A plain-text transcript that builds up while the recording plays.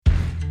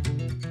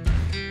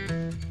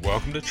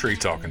Welcome to Tree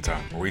Talking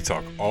Time, where we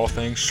talk all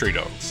things tree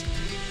dogs.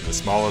 From the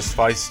smallest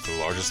feists to the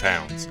largest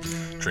hounds,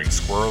 treating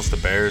squirrels to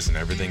bears and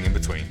everything in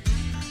between.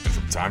 And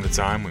from time to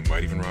time, we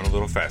might even run a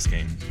little fast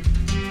game.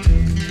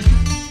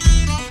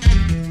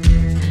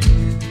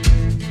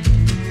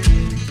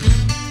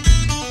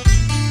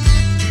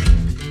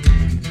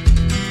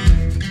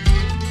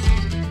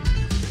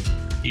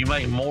 You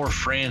make more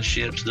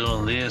friendships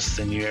doing this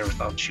than you ever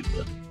thought you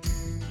would.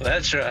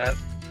 That's right.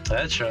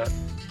 That's right.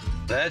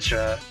 That's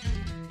right.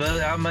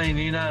 But I mean,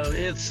 you know,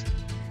 it's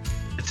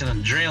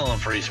an adrenaline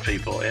for these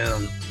people.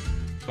 And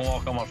I can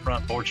walk on my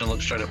front porch and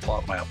look straight at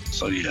Plot Mountain.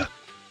 So yeah.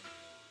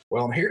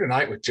 Well, I'm here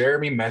tonight with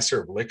Jeremy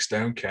Messer of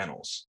Lickstone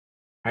Kennels.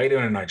 How you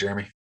doing tonight,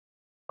 Jeremy?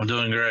 I'm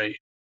doing great.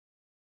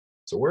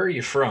 So where are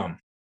you from?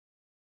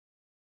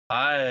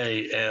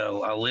 I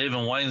live in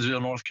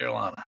Waynesville, North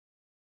Carolina.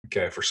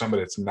 Okay, for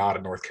somebody that's not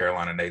a North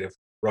Carolina native,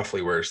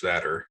 roughly where's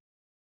that? Or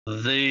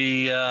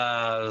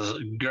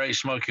The Great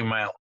Smoky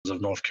Mountains of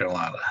North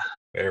Carolina.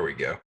 there we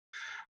go.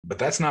 But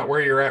that's not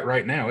where you're at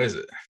right now, is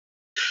it?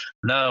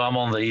 No, I'm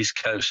on the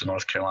East Coast of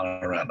North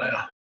Carolina right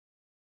now.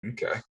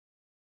 Okay.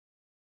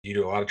 You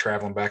do a lot of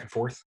traveling back and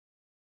forth?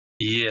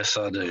 Yes,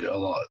 I do, a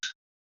lot.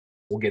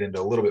 We'll get into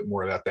a little bit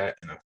more about that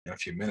in a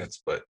few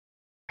minutes, but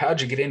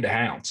how'd you get into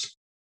hounds?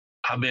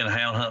 I've been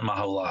hound hunting my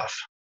whole life.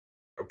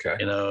 Okay.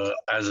 You know,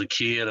 as a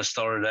kid, I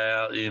started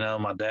out, you know,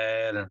 my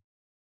dad, and,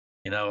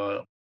 you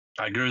know,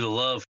 I grew the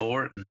love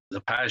for it, the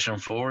passion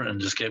for it,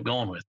 and just kept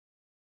going with it.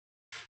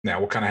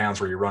 Now, what kind of hounds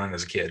were you running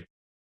as a kid?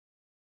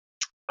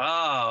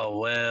 Oh,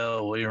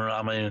 well, we'd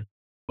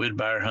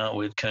bear hunt,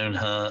 we'd coon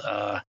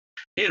hunt,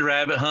 he'd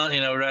rabbit hunt, you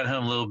know, rabbit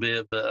hunt a little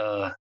bit,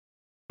 but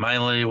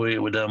mainly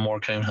we done more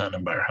coon hunting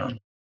and bear hunting.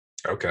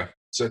 Okay.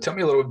 So tell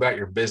me a little bit about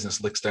your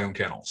business, Lickstone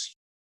Kennels.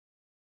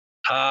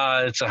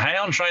 It's a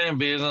hound training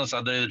business.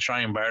 I do the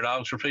train bear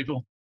dogs for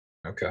people.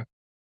 Okay.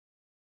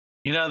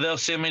 You know, they'll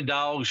send me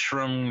dogs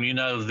from, you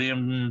know,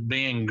 them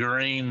being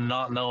green,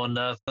 not knowing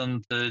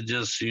nothing, to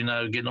just, you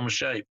know, getting them in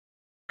shape.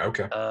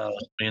 Okay.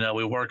 You know,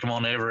 we work them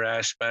on every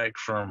aspect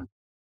from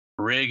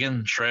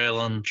rigging,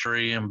 trailing,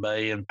 treeing,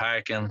 baying,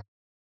 packing,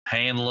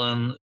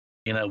 handling.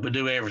 You know, we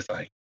do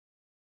everything.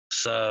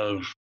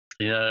 So,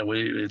 you know,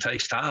 it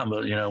takes time,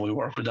 but, you know, we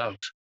work with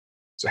dogs.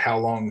 So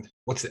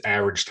what's the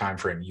average time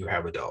frame you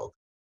have a dog?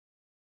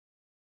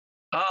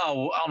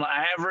 Oh, on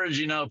average,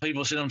 you know,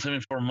 people send them to me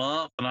for a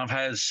month, and I've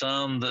had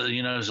some that,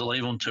 you know, to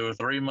leave them 2 or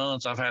 3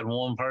 months. I've had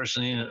one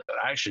person, you know,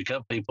 actually a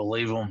couple people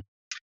leave them,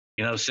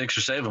 you know, 6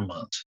 or 7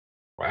 months.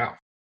 Wow.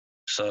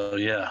 So,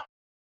 yeah.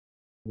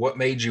 What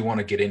made you want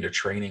to get into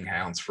training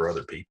hounds for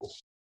other people?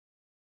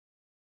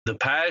 The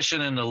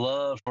passion and the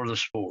love for the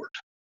sport.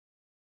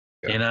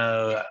 Yeah. You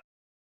know,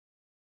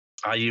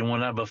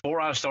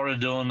 before I started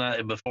doing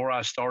that, before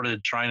I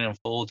started training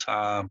full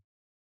time,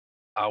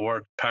 I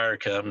worked at a power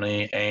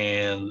company,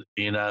 and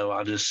you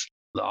know,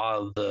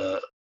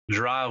 the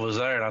drive was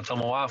there, and I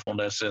told my wife one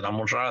day, I said, "I'm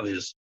gonna try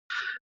this."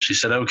 She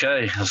said,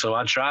 "Okay," and so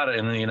I tried it,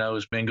 and you know,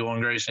 it's been going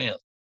great since.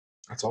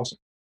 That's awesome.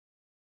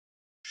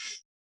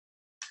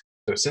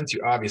 So since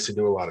you obviously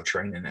do a lot of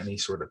training, any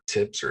sort of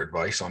tips or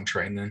advice on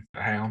training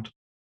a hound?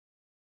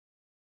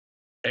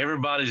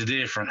 Everybody's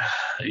different.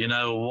 You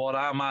know, what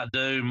I might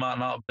do might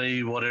not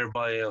be what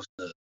everybody else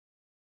does.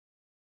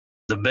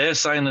 The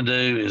best thing to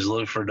do is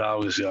look for a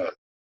dog that's got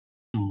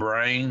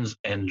brains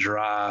and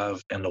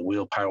drive and the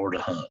willpower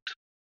to hunt.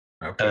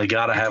 And they Okay.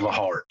 got to have a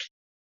heart.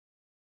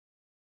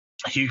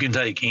 You can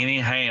take any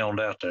hound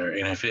out there,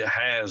 and if it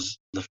has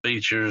the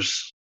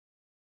features,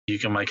 you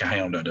can make a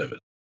hound out of it.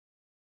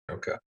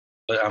 Okay.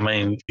 But I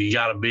mean, you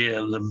got to be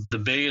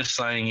the biggest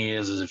thing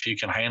is if you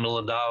can handle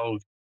a dog.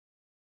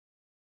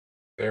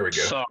 There we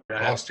go. Sorry,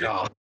 I Lost you.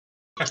 I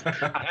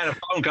had a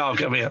phone call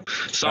come in.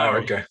 Sorry.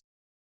 Oh, okay.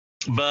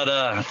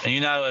 But you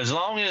know, as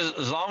long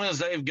as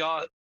they've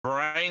got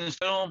brains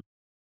to them,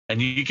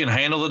 and you can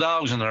handle the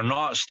dogs, and they're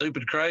not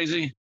stupid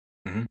crazy,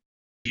 Mhm.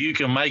 you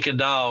can make a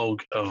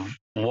dog of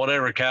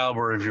whatever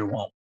caliber of you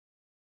want.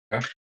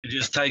 Okay. It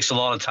just takes a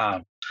lot of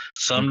time.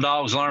 Some Okay.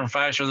 dogs learn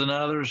faster than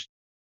others,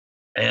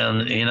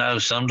 and you know,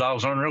 some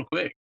dogs learn real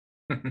quick.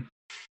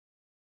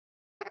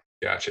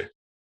 Gotcha.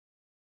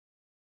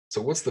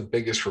 So what's the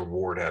biggest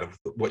reward out of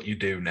what you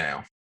do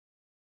now?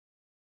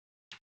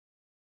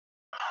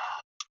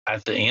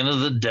 At the end of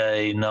the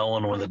day,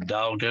 knowing when the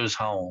dog goes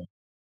home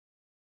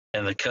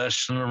and the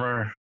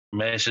customer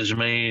message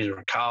me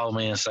or call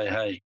me and say,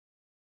 "Hey,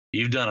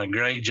 you've done a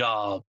great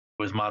job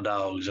with my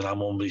dogs, and I'm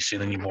going to be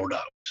sending you more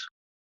dogs."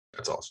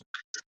 That's awesome.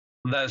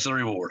 That's the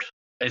reward.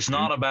 It's Mhm.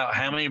 not about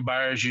how many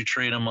bears you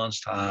treat in a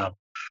month's time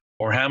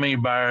or how many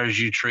bears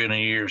you treat in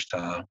a year's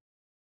time.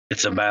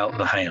 It's about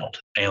the hound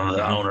and the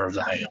Mhm. owner of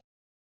the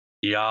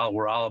hound.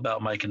 We're all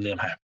about making them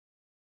happy.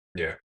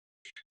 Yeah.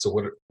 So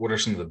what are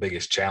some of the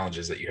biggest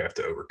challenges that you have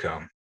to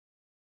overcome?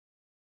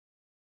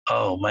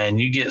 Oh man,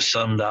 you get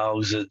some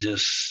dogs that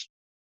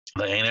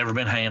they ain't ever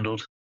been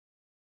handled.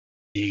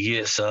 You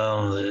get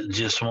some that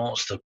just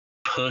wants to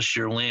push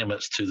your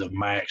limits to the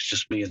max,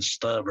 just being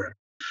stubborn.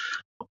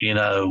 You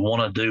know,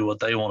 want to do what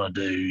they want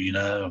to do. You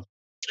know,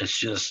 it's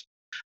just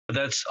But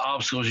that's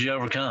obstacles you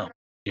overcome,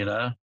 you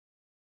know?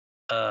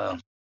 Uh,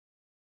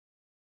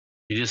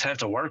 you just have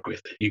to work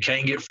with it. You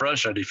can't get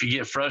frustrated. If you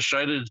get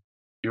frustrated,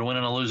 you're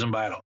winning a losing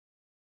battle.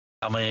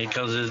 I mean,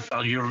 because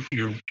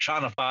you're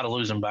trying to fight a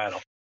losing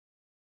battle.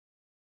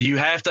 You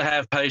have to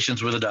have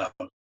patience with a dog.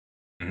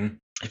 Mm-hmm.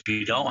 If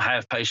you don't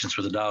have patience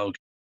with a dog,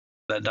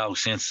 that dog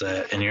senses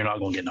that, and you're not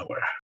going to get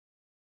nowhere.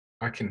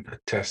 I can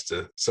attest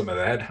to some of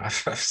that.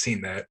 I've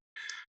seen that,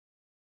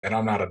 and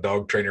I'm not a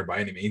dog trainer by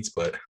any means,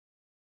 but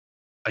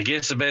I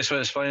guess the best way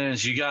to explain it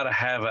is you got to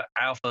have an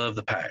alpha of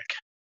the pack,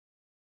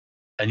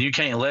 and you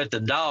can't let the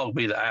dog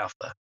be the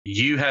alpha.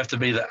 You have to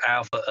be the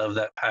alpha of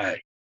that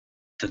pack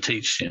to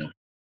teach him.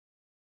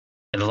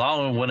 And as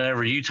long as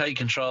whenever you take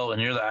control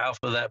and you're the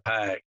alpha of that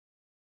pack,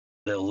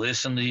 they'll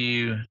listen to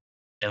you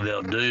and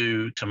they'll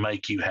do to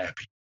make you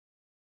happy.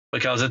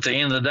 Because at the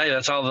end of the day,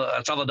 that's all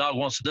the dog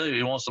wants to do.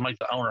 He wants to make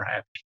the owner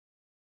happy.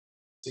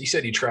 so you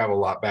said you travel a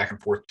lot back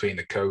and forth between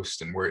the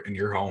coast and where in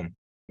your home.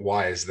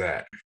 Why is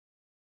that?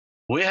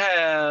 We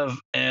have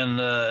in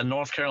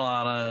North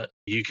Carolina,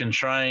 you can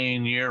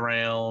train year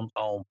round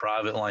on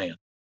private land.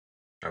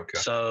 Okay.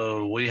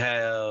 So we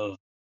have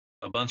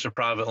a bunch of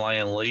private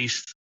land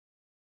leased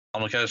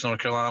on the coast of North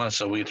Carolina,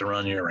 so we get to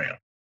run year round.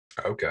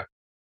 Okay.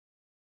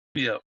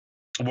 Yeah.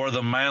 Where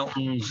the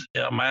mountains,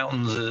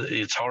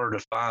 it's harder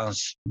to find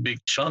big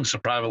chunks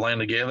of private land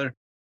together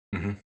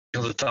Mhm.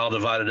 because it's all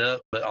divided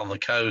up. But on the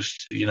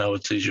coast,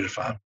 it's easier to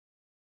find.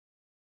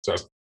 So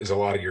is a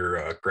lot of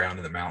your ground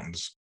in the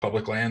mountains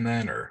public land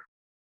then, or?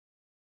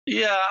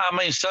 Yeah, I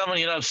mean, some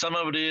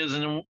of it is,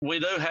 and we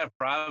do have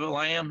private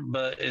land,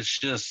 but it's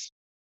just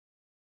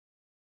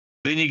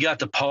then you got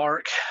the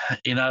park.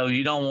 You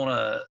don't want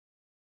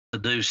to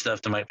do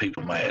stuff to make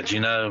people mad.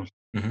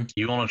 Mhm.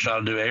 You want to try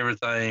to do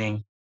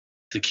everything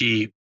to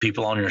keep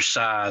people on your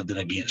side than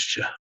against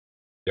you.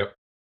 Yep.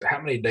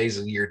 How many days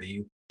a year do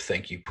you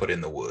think you put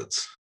in the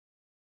woods?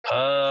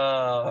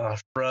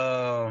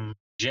 From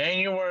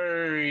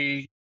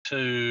January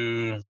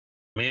to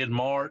mid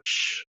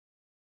March,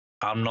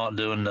 I'm not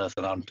doing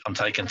nothing. I'm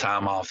taking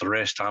time off. The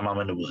rest of the time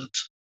I'm in the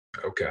woods.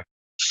 Okay.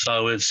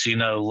 So it's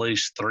at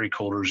least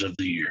 3/4 of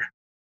the year.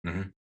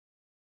 Mhm.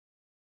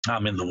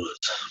 I'm in the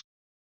woods.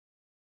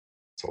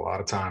 It's a lot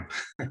of time.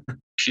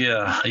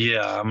 Yeah,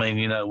 yeah. I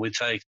mean, we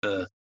take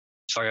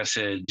it's like I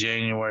said,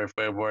 January,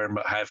 February, and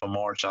about half of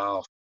March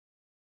off.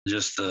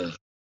 Just it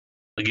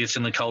gets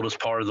in the coldest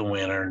part of the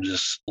winter and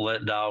just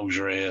let dogs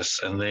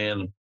rest. And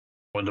then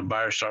when the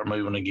bears start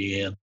moving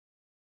again,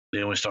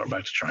 then we start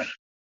back to training.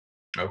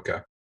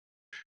 Okay.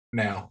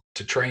 Now,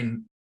 to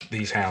train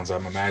these hounds,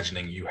 I'm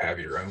imagining you have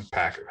your own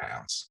pack of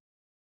hounds.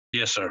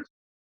 Yes, sir.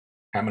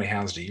 How many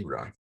hounds do you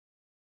run?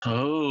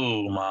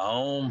 Oh, my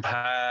own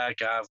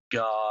pack. I've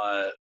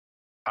got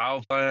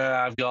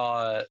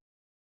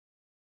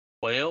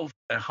 12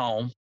 at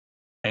home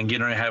and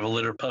getting ready to have a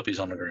litter of puppies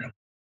on the ground.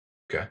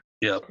 Okay.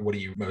 Yep. What do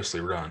you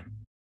mostly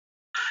run?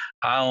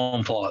 I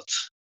own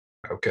plots.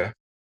 Okay.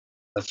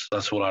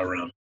 That's what I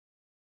run.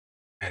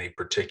 Any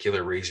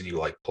particular reason you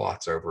like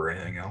plots over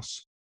anything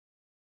else?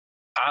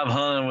 I've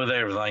hunted with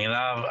everything, and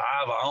I've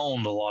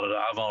owned a lot of it.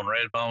 I've owned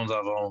red bones,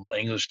 I've owned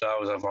English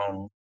dogs, I've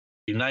owned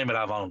you name it,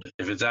 I've owned it.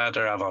 If it's out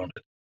there, I've owned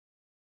it.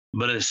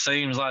 But it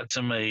seems like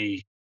to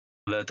me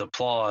that the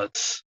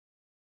plots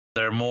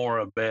they're more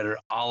a better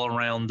all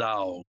around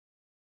dog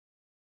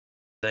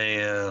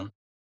than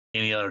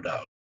any other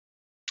dog,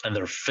 and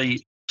their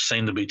feet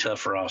seem to be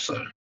tougher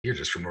also. You're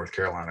just from North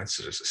Carolina. It's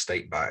just a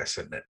state bias,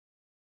 isn't it?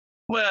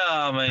 Well,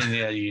 I mean,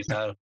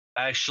 yeah,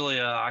 Actually,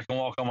 I can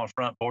walk on my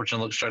front porch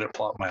and look straight at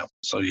Plot Mountain.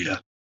 So yeah,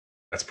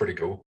 That's pretty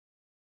cool.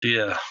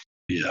 yeah,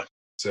 yeah.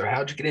 So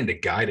how'd you get into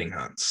guiding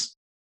hunts?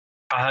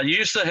 I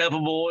used to help a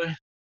boy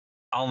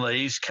on the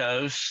East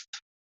Coast.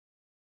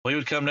 We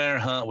would come down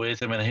and hunt with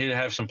him, and he'd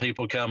have some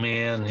people come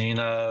in,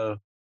 to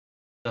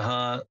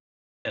hunt.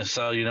 And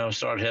so,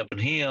 started helping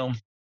him.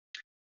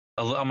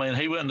 I mean,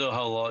 he wouldn't do a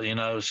whole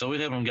lot, so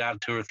we'd have him guide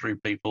 2 or 3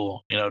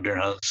 people,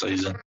 during hunting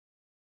season.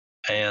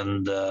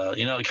 And,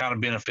 it kind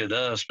of benefited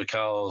us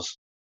because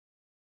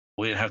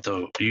we didn't have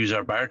to use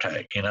our bear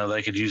tag.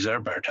 They could use their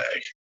bear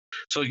tag.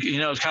 So,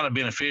 it's kind of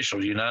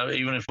beneficial,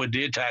 even if we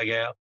did tag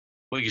out,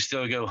 we could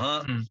still go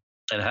hunting.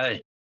 And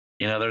hey,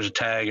 there's a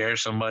tag there.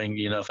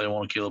 Somebody, if they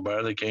want to kill a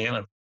bear, they can.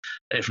 And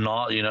if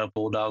not,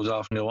 pull dogs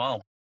off and go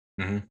on.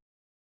 Mm-hmm.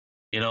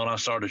 When I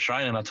started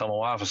training, I told my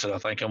wife, I said, I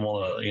think I'm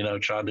going to,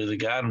 try to do the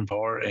guiding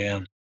part.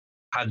 And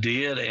I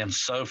did. And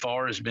so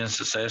far, it's been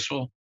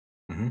successful.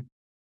 Mm-hmm.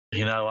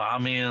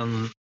 I'm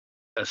in,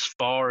 as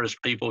far as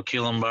people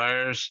killing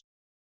bears,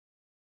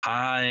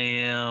 I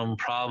am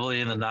probably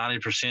in the 90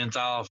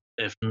 percentile,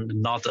 if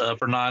not the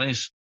upper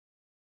 90s.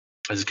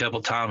 There's a couple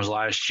of times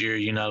last year,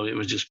 it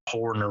was just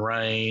pouring the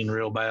rain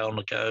real bad on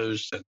the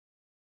coast and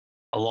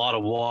a lot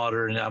of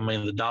water. And I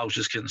mean, the dogs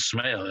just couldn't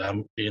smell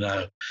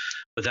it,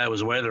 but that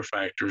was weather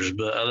factors.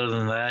 But other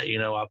than that,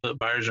 I put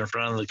bears in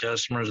front of the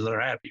customers and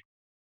they're happy.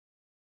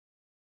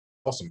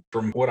 Awesome.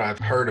 From what I've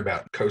heard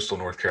about coastal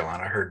North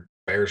Carolina, I heard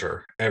bears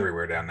are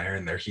everywhere down there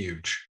and they're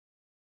huge.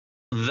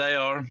 They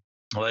are.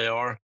 They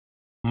are.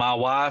 My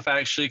wife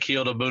actually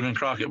killed a Boone and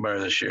Crockett bear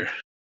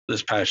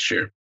this past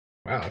year.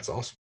 Wow, that's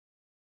awesome.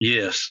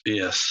 Yes,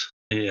 yes,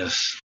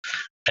 yes.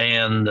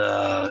 And,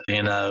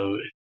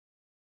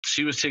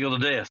 she was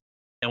tickled to death.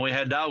 And we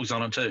had dogs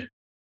on it too.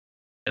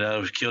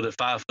 Killed it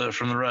 5 foot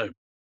from the road.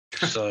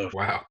 So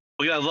wow.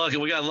 we got lucky.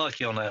 We got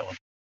lucky on that one.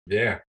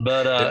 Yeah.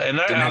 But and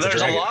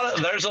there's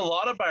a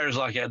lot of bears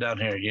like that down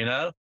here.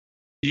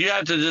 You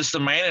have to just to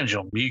manage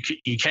them.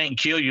 You can't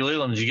kill your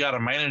little ones. You got to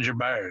manage your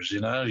bears.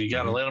 You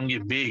got to let them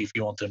get big if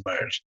you want them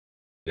bears.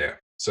 Yeah.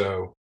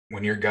 So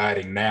when you're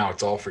guiding now,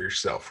 it's all for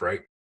yourself,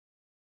 right?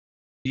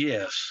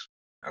 Yes.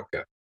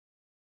 Okay.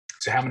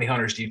 So how many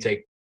hunters do you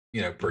take,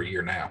 per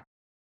year now?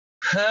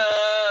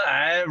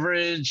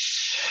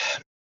 Average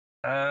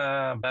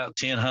about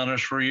 10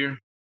 hunters per year.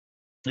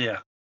 Yeah.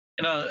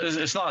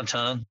 It's not a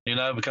ton,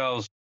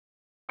 because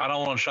I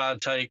don't want to try to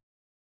take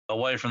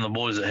away from the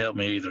boys that help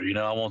me either.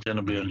 I want them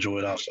to be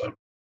enjoyed also.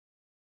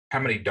 How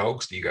many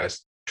dogs do you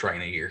guys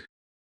train a year?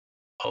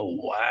 Oh,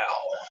 wow.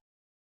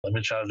 Let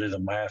me try to do the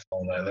math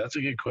on that. That's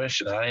a good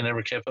question. I ain't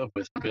never kept up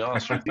with it, to be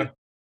honest with you.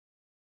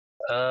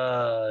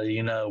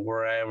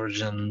 We're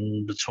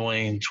averaging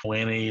between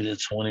 20 to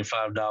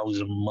 25 dogs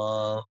a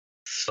month.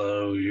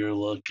 So you're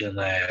looking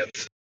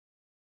at.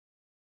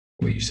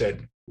 Well, you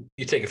said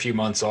you take a few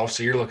months off,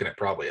 so you're looking at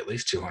probably at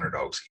least 200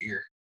 dogs a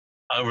year.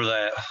 Over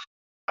that.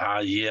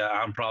 Yeah,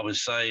 I'm probably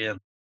saying,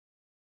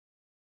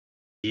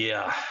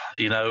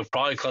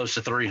 probably close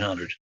to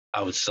 300,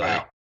 I would say.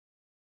 Wow.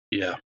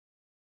 Yeah.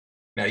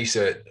 Now you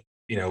said,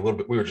 a little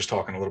bit, we were just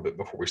talking a little bit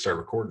before we started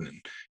recording,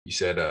 and you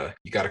said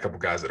you got a couple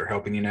guys that are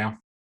helping you now?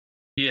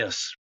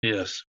 Yes.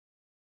 They're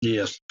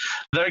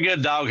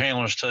good dog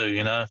handlers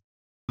too,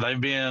 They've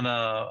been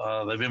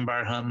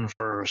bear hunting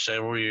for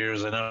several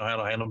years. They know how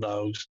to handle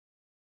dogs.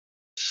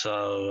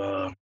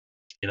 So,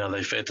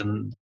 they fit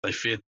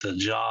the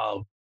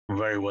job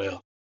very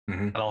well.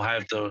 Mm-hmm. I don't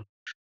have to,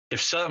 if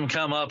something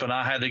come up and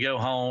I had to go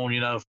home,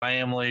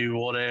 family,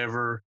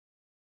 whatever,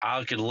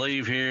 I could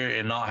leave here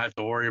and not have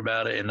to worry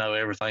about it and know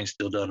everything's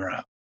still done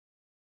right.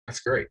 That's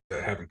great,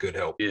 having good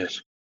help.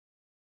 Yes.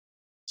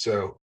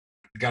 So,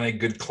 got any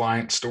good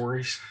client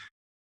stories?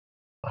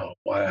 Oh,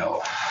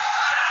 wow.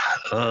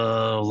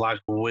 Like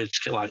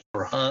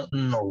for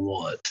hunting or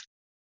what?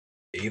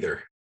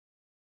 Either.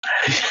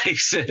 He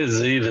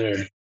says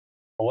either.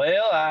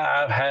 Well,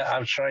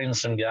 I've trained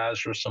some guys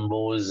for some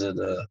boys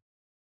that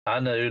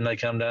I knew, and they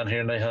come down here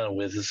and they hunt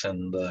with us,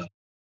 and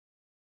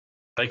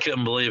they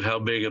couldn't believe how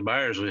big of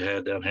bears we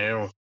had down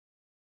here.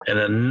 And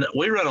then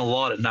we run a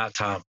lot at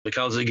nighttime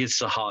because it gets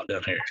so hot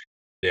down here.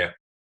 Yeah.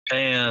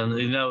 And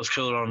it's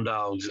cooler on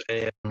dogs.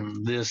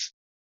 And this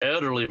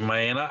elderly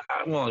man, I'm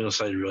not going to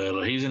say real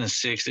elderly, he's in his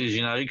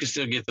 60s, he can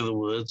still get through the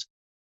woods.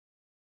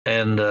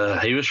 And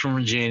he was from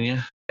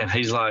Virginia. And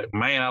he's like,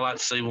 man, I like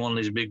to see one of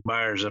these big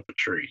bears up a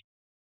tree.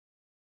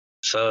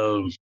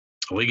 So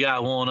we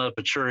got one up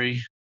a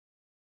tree.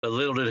 But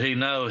little did he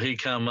know, he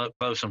come up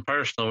close and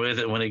personal with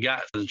it. When he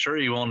got to the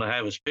tree, he wanted to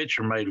have his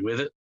picture made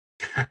with it.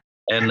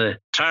 And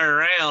turn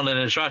around, and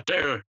it's right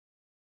there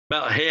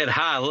about head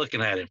high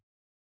looking at him.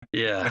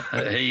 Yeah,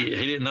 he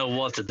didn't know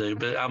what to do.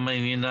 But, I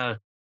mean,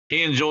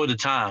 he enjoyed the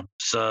time.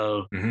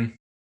 So, And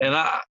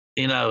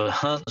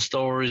hunting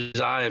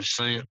stories I have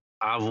seen,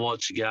 I've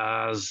watched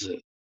guys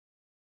that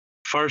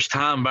first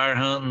time bear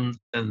hunting,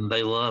 and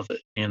they love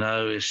it.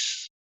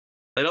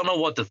 They don't know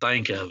what to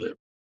think of it.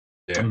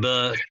 Yeah.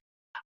 But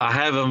I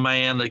have a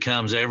man that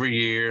comes every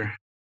year,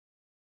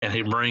 and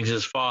he brings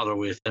his father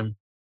with him,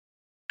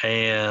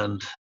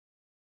 and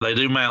they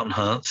do mountain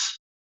hunts.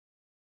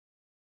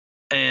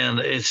 And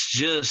it's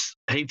just,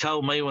 he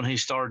told me when he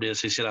started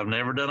this, he said, I've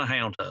never done a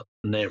hound hunt.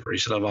 Never. He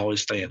said, I've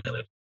always stand in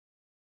it.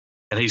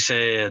 And he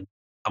said,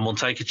 I'm going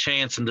to take a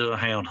chance and do a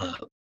hound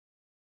hunt.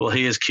 Well,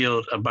 he has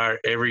killed a bear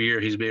every year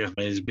he's been with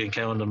me. He's been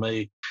coming to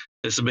me.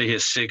 This will be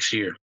his 6th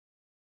year.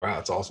 Wow,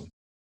 that's awesome.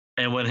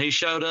 And when he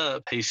showed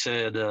up, he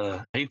said,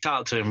 he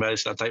talked to him about it. He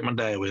said, I take my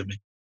dad with me.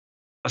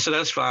 I said,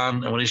 that's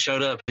fine. And when he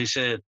showed up, he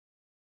said,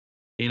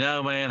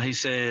 man, he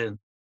said,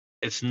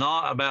 it's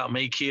not about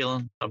me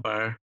killing a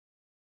bear.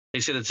 He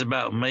said, it's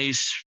about me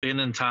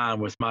spending time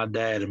with my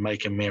dad and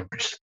making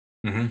memories.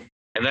 Mm-hmm.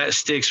 And that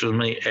sticks with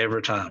me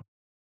every time.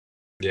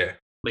 Yeah.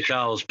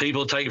 Because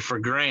people take for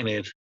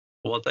granted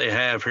what they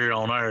have here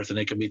on earth, and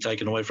it can be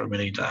taken away from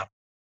anytime.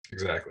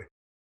 Exactly.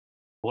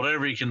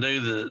 Whatever you can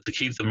do to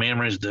keep the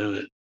memories, do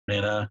it,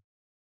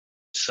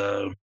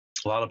 So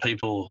a lot of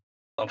people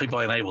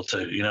ain't able to.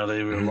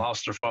 They either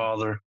lost their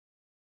father,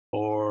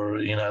 or,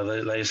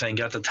 they just ain't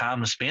got the time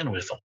to spend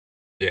with them.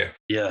 Yeah.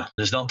 Yeah.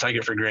 Just don't take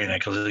it for granted,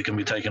 because it can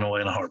be taken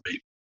away in a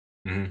heartbeat.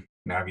 Mm-hmm.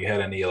 Now, have you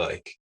had any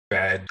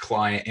bad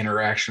client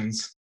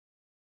interactions?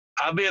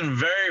 I've been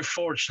very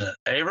fortunate.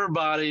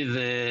 Everybody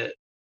that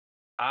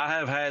I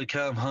have had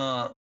come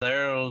hunt,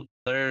 they're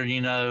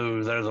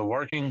the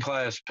working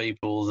class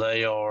people.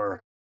 They are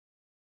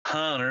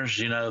hunters.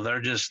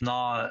 They're just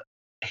not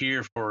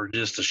here for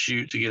just to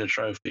shoot to get a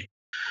trophy.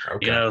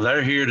 Okay.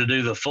 They're here to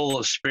do the full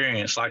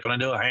experience. Like when I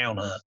do a hound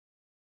hunt,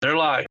 they're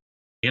like,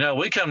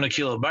 We come to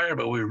kill a bear,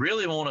 but we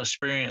really want to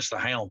experience the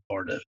hound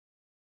part of it.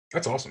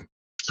 That's awesome.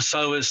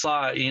 So it's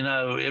like,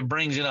 it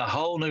brings in a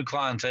whole new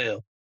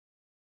clientele.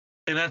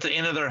 And at the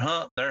end of their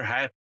hunt, they're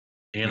happy,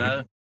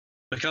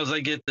 because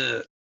they get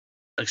to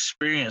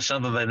experience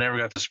something they never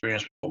got to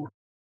experience before.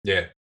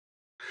 Yeah.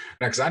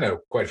 Because I know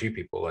quite a few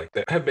people like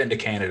that have been to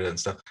Canada and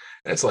stuff.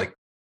 And it's like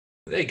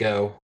they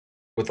go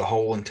with the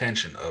whole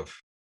intention of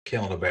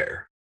killing a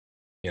bear.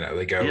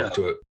 They go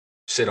to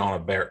sit on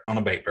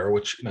a bait bear,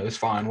 which is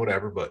fine,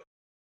 whatever. But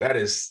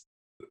that's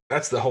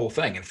the whole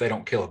thing. If they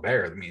don't kill a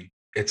bear, I mean,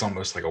 it's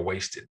almost like a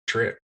wasted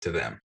trip to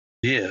them.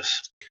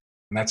 Yes.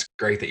 And that's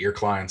great that your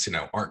clients,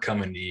 aren't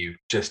coming to you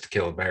just to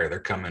kill a bear. They're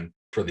coming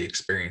for the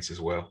experience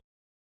as well.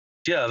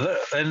 Yeah,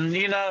 and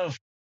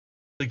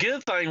the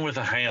good thing with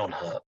a hound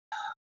hunt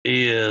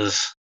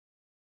is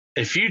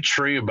if you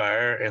tree a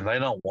bear and they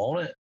don't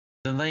want it,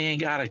 then they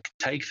ain't got to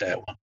take that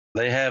one.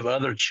 They have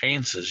other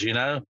chances,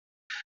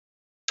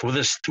 With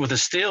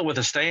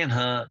a stand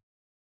hunt,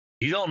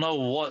 you don't know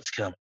what's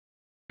coming.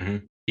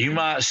 Mm-hmm. You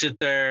might sit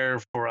there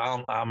for, I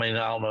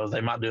don't know,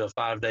 they might do a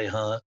 5-day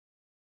hunt.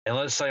 And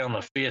let's say on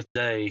the 5th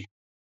day,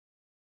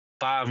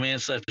 5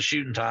 minutes left of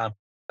shooting time,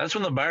 that's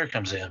when the bear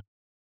comes in.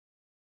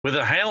 With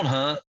a hound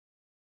hunt,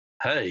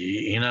 hey,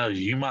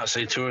 you might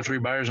see 2 or 3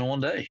 bears in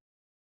one day.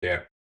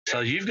 Yeah.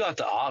 So you've got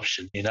the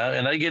option,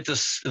 and they get to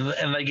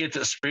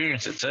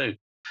experience it too.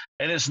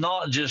 And it's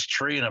not just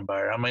treeing a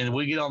bear. I mean,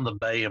 we get on the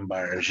baying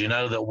bears,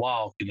 that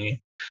walk, and you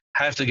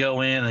have to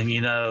go in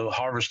and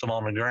harvest them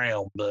on the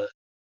ground. But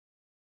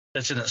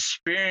it's an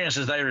experience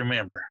that they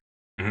remember.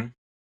 Mm-hmm.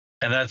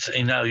 And that's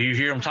you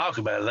hear them talk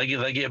about it.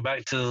 They get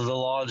back to the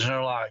lodge and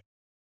they're like,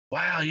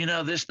 "Wow,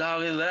 this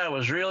dog that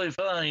was really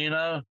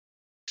fun."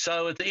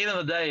 So at the end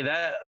of the day,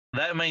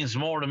 that means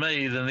more to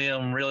me than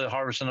them really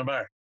harvesting a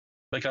bear,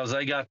 because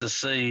they got to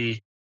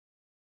see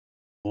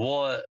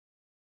what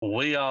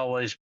we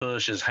always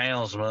push as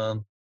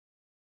houndsmen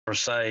for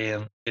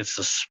saying it's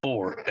a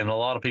sport, and a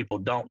lot of people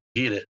don't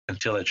get it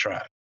until they try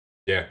it.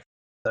 Yeah.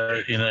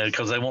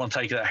 Because they want to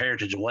take that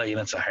heritage away,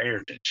 and it's a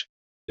heritage.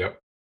 Yep.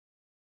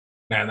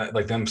 Man,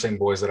 like them same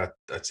boys that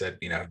I said,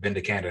 I've been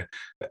to Canada.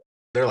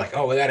 They're like,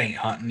 oh, well, that ain't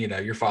hunting.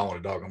 You're following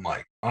a dog. I'm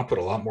like, I put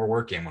a lot more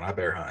work in when I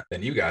bear hunt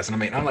than you guys.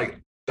 And I'm like,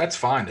 that's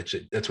fine.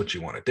 That's what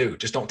you want to do.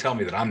 Just don't tell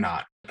me that I'm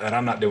not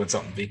doing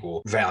something of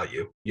equal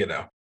value.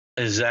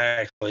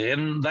 Exactly,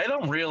 and they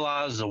don't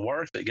realize the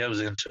work that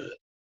goes into it.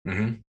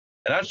 Mm-hmm.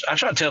 And I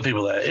try to tell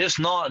people that it's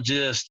not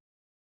just,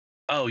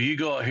 oh, you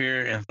go out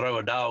here and throw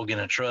a dog in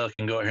a truck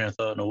and go out here and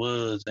throw it in the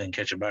woods and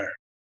catch a bear.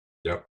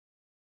 Yep.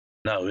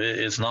 No,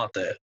 it's not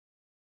that.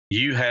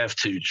 You have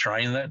to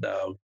train that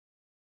dog.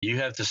 You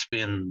have to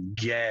spend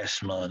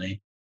gas money.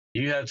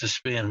 You have to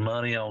spend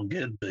money on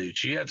good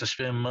boots. You have to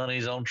spend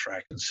money on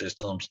tracking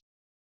systems.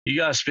 You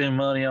got to spend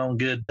money on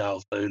good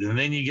dog food. And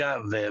then you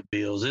got vet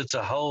bills.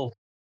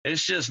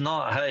 It's just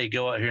not, hey,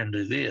 go out here and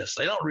do this.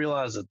 They don't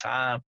realize the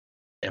time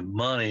and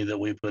money that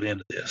we put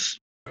into this.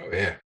 Oh,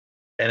 yeah.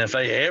 And if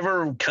they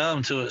ever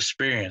come to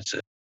experience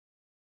it,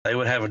 they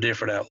would have a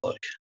different outlook.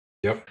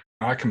 Yep.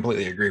 I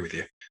completely agree with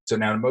you. So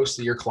now most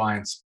of your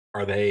clients,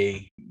 are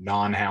they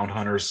non-hound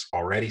hunters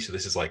already? So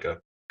this is like a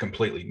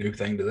completely new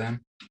thing to them?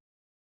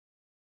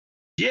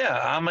 Yeah.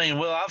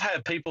 I've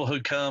had people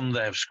who come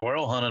that have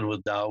squirrel hunted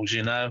with dogs,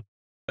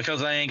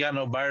 because they ain't got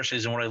no bear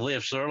season where they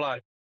live. So they're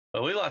like,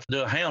 well, we like to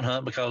do a hound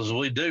hunt because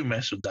we do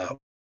mess with dogs.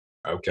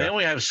 Okay. Then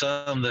we have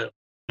some that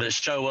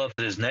show up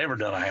that has never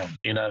done a hound,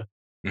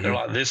 Mm-hmm. They're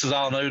like, this is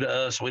all new to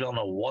us. We don't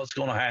know what's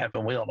going to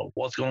happen. We don't know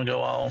what's going to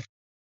go on.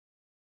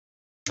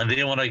 And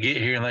then when they get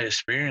here and they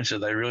experience it,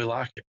 they really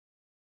like it.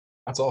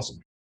 That's awesome.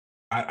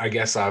 I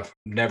guess I've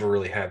never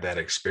really had that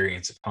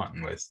experience of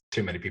hunting with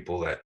too many people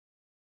that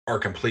are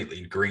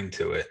completely green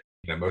to it.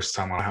 Most of the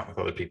time when I hunt with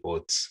other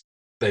people,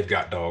 they've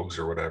got dogs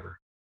or whatever.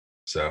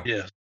 So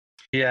yeah.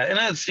 And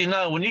that's,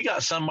 when you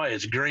got somebody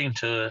that's green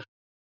to it,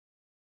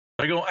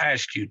 they're going to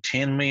ask you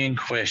 10 million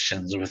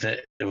questions within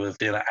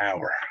an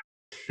hour.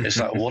 It's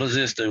like, what does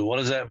this do? What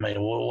does that mean?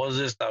 What does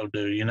this dog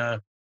do?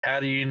 How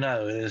do you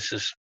know?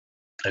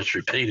 It's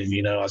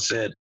repeating. I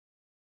said,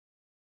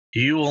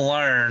 you will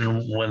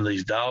learn when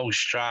these dogs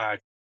strike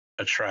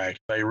a track,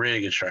 they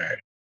rig a track.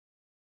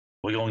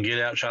 We're going to get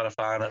out, try to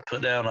find it,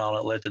 put down on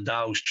it, let the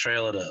dogs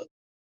trail it up.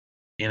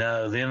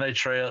 Then they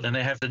trail it and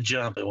they have to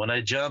jump it. When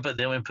they jump it,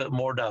 then we put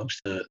more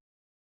dogs to it.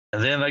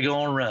 And then they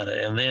go and run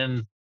it. And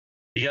then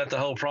you got the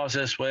whole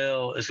process.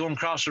 Well, it's going to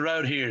cross the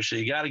road here, so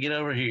you got to get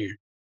over here.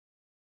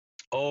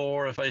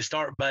 Or if they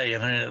start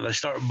baying and they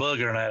start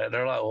boogering at it,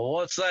 they're like, well,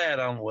 what's that?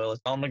 Well,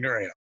 it's on the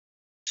ground.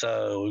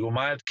 So we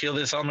might have to kill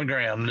this on the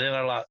ground. And then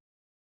they're like,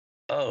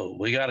 oh,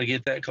 we got to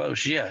get that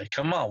close. Yeah,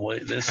 come on.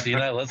 Let's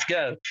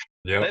go.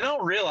 Yep. They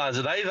don't realize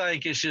it. They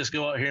think it's just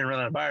go out here and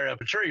run a bear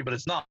up a tree, but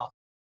it's not.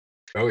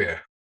 Oh, yeah.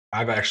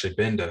 I've actually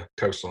been to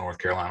coastal North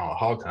Carolina on a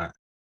hog hunt.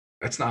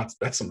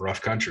 That's some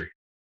rough country.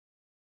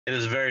 It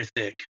is very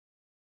thick.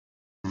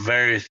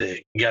 Very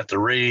thick. You got the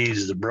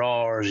reeds, the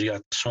briars, you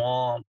got the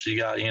swamps, you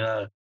got,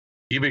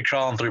 you be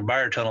crawling through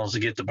bear tunnels to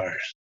get the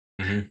bears.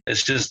 Mm-hmm.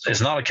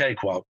 It's not a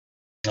cakewalk.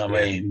 I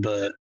mean,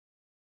 but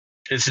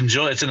it's an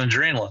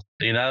adrenaline,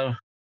 you know.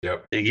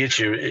 Yep. It gets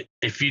you.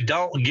 If you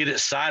don't get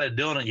excited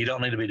doing it, you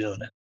don't need to be doing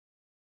it.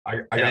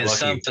 I got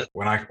lucky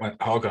when I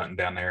went hog hunting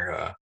down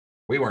there.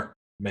 We weren't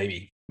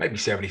maybe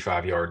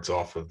 75 yards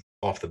off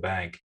the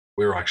bank.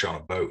 We were actually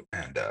on a boat,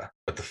 and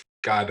but the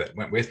guy that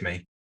went with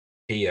me,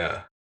 he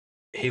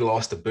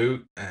lost a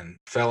boot and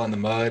fell in the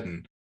mud,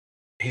 and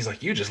he's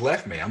like, "You just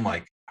left me." I'm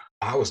like,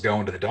 "I was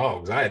going to the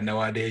dogs. I had no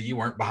idea you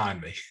weren't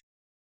behind me."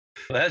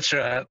 That's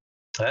right.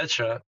 That's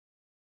right.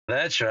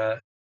 That's right.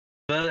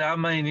 But I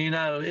mean, you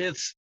know,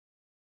 it's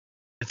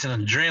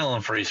an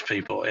adrenaline for these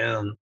people,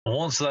 and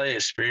once they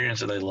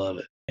experience it, they love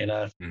it. You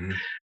know, Mm-hmm.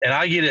 and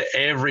I get it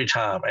every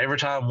time. Every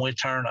time we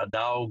turn a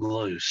dog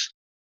loose,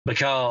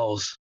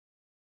 because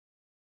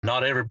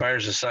not every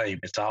bear's the same.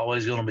 It's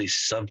always going to be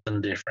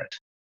something different.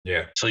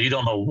 Yeah. So you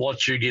don't know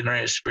what you're getting ready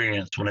to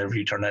experience whenever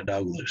you turn that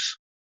dog loose.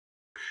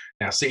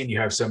 Now, seeing you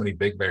have so many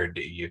big bear,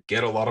 do you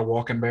get a lot of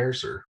walking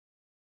bears, or?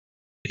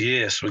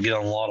 Yes, we get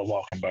on a lot of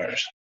walking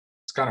bears.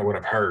 It's kind of what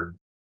I've heard.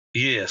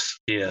 Yes,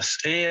 yes.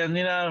 And,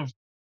 you know,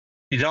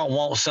 you don't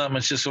want something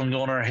that's just going to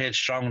go in their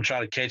headstrong and try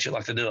to catch it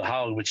like they do a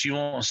hog, but you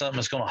want something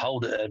that's going to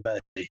hold it at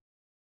bay.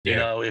 You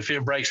know, if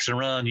it breaks the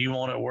run, you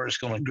want it where it's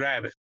going to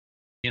grab it.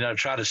 You know,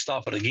 try to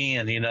stop it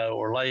again, you know,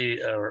 or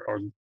or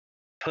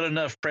put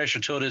enough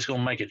pressure to it, it's going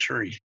to make it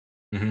tree.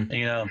 Mm-hmm.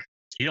 You know,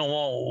 you don't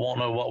want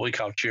no what we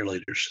call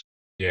cheerleaders.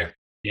 Yeah.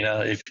 You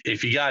know,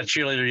 if you got a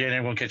cheerleader, you ain't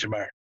never going to catch a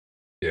bear.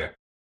 Yeah.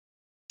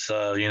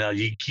 So, you know,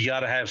 you got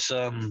to have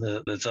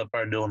something that's up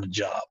there doing the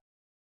job.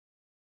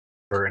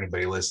 For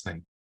anybody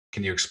listening,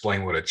 can you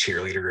explain what a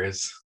cheerleader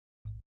is?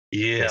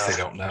 Yeah. In case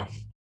they don't know.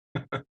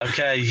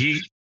 Okay,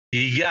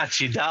 you got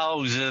your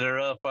dogs that are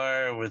up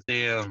there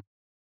within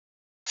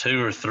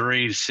 2 or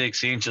 3 to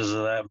 6 inches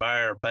of that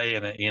bear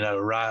paying it, you know,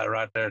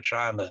 right there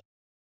trying to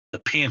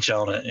pinch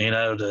on it, you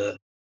know, to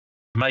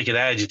make it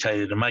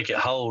agitated, to make it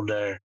hold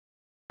there.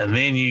 And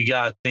then you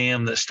got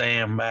them that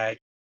stand back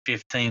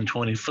 15,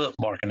 20 foot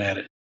barking at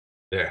it.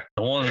 Yeah.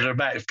 The ones that are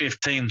back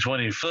 15,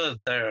 20 foot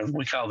there,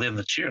 we call them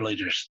the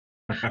cheerleaders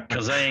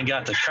because they ain't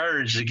got the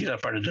courage to get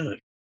up there to do it.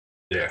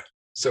 Yeah.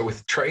 So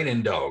with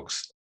training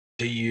dogs,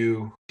 do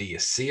you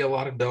see a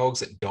lot of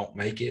dogs that don't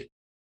make it?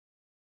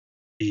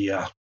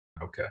 Yeah.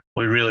 Okay.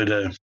 We really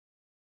do.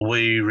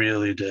 We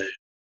really do.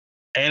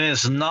 And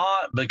it's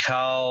not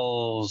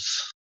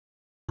because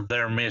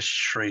they're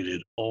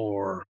mistreated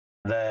or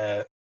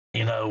that,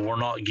 you know, we're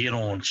not getting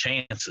on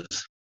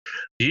chances.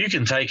 You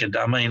can take it.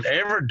 I mean,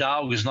 every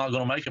dog is not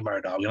going to make a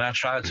bear dog. And I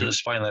try to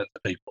explain that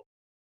to people.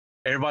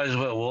 Everybody's,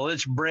 well,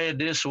 it's bred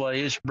this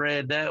way, it's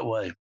bred that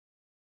way.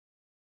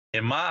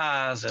 In my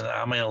eyes, and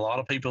I mean, a lot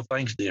of people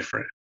think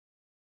different.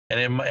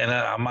 And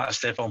I might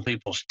step on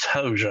people's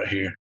toes right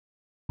here,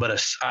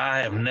 but I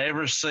have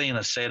never seen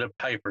a set of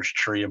papers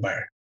tree a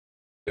bear.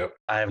 Yep.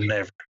 I have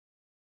never.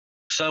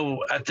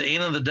 So at the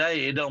end of the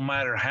day, it don't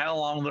matter how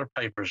long their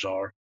papers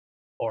are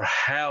or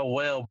how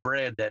well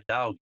bred that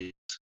dog is.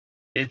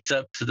 It's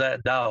up to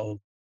that dog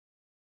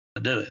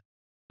to do it.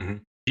 Mm-hmm.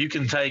 You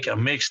can take a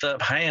mixed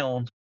up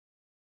hound,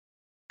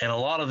 and a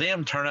lot of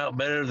them turn out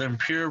better than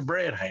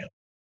purebred hound.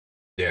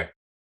 Yeah.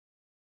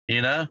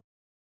 You know,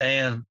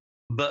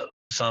 but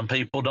some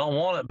people don't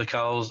want it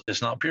because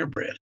it's not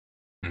purebred.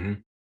 Mm-hmm.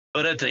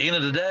 But at the end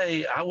of the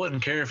day, I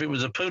wouldn't care if it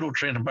was a poodle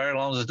training a bear as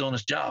long as it's doing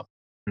its job.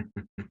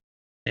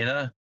 You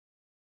know,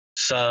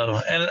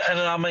 so and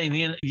I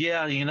mean,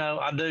 yeah, you know,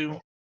 I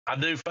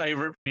do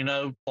favorite, you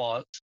know,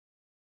 plots,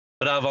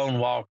 but I've owned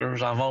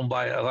walkers, I've owned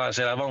like I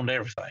said, I've owned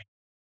everything.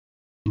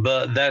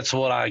 But that's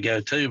what I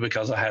go to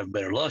because I have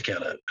better luck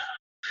at it.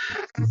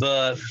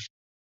 But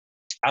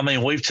I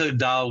mean, we've took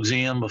dogs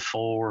in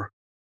before,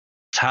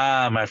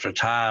 time after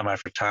time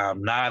after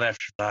time, night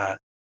after night,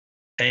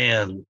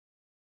 and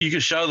you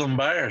can show them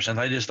bears, and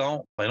they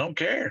don't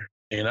care.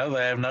 You know,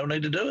 they have no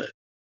need to do it.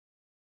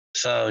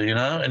 So, you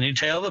know, and you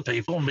tell the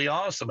people and be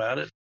honest about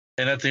it.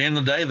 And at the end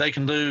of the day, they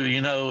can do, you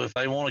know, if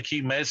they want to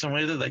keep messing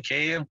with it, they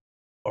can.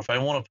 Or if they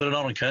want to put it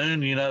on a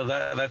coon, you know,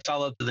 that's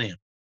all up to them.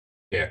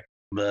 Yeah.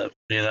 But,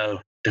 you know,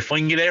 if we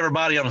can get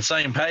everybody on the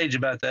same page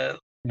about that,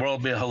 the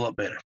world will be a whole lot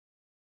better.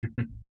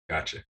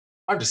 Gotcha.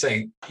 I'm just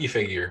saying, you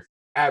figure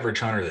average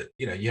hunter that,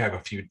 you know, you have a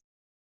few,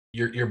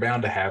 you're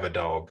bound to have a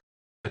dog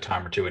a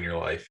time or two in your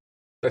life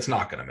that's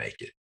not going to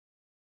make it,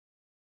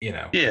 you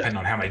know, depending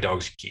on how many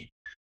dogs you keep.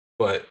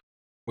 But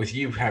with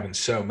you having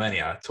so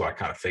many, so I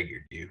kind of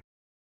figured you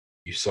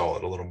saw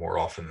it a little more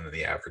often than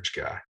the average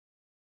guy.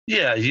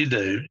 Yeah, you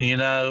do, you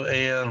know,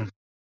 and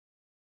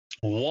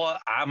what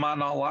I might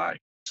not like,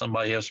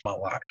 somebody else might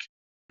like.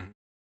 Mm-hmm.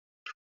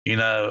 You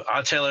know,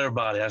 I tell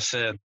everybody, I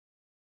said,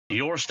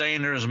 your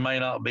standards may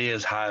not be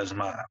as high as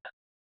mine.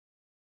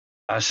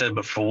 I said,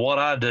 but for what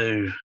I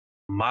do,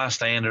 my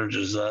standards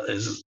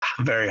is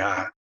very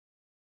high.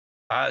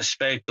 I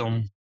expect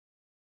them,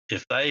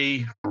 if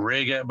they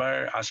rig that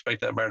bear, I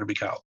expect that bear to be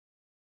caught.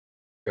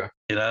 Okay.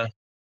 You know,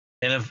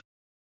 and if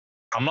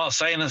I'm not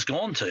saying it's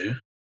going to,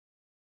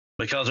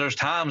 because there's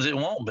times it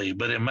won't be,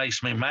 but it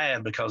makes me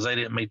mad because they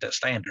didn't meet that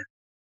standard.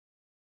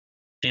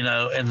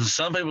 And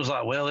some people's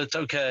like, well, it's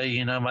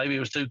okay. Maybe it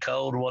was too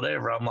cold or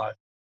whatever. I'm like,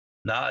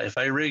 nah, if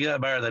they rig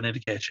that bear, they need to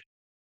catch it.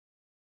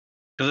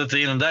 Because at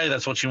the end of the day,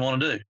 that's what you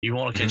want to do. You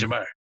want to catch a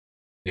bear.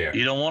 Yeah.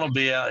 You don't want to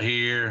be out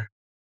here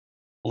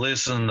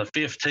listening to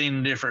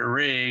 15 different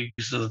rigs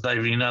so that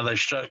they've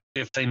struck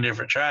 15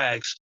 different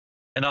tracks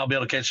and not be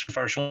able to catch the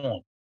first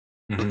one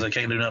because they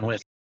can't do nothing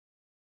with it.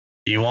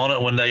 You want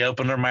it when they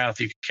open their mouth,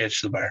 you can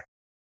catch the bear.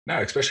 No,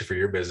 especially for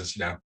your business,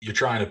 you're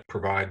trying to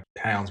provide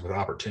hounds with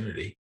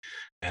opportunity,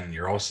 and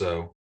you're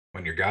also,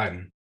 when you're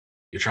guiding,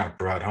 you're trying to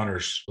provide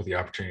hunters with the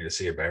opportunity to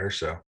see a bear.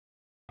 So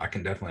I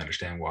can definitely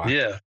understand why.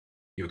 Yeah.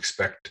 You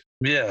expect.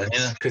 Yeah.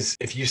 Because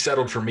if you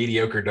settled for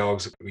mediocre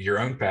dogs, your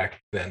own pack,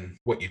 then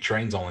what you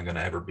train's only going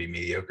to ever be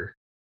mediocre.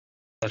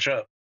 That's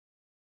right.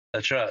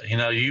 That's right.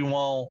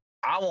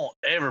 I want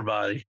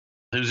everybody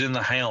who's in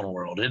the hound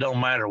world, it don't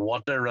matter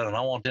what they're running,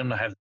 I want them to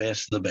have the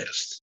best of the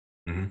best.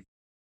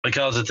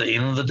 Because at the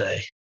end of the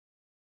day,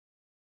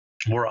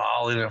 we're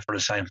all in it for the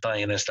same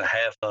thing, and it's to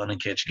have fun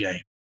and catch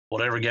game.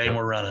 Whatever game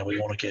we're running, we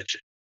want to catch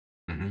it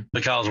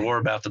because we're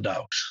about the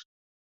dogs.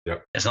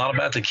 Yep. It's not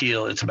about the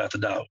kill, it's about the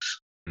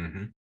dogs.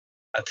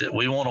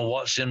 We want to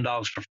watch them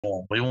dogs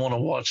perform. We want to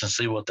watch and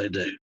see what they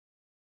do.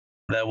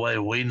 That way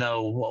we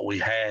know what we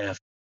have.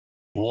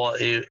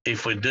 What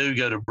if we do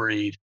go to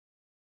breed,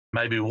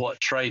 maybe what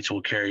traits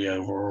will carry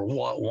over or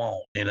what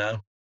won't,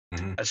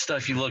 That's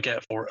stuff you look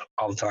at for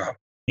all the time.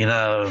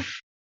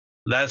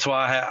 That's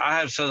why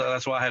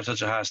that's why I have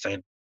such a high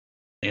standard.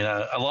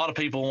 A lot of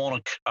people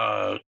want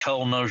a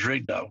cold nose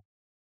rig dog.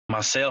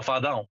 Myself, I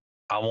don't.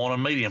 I want a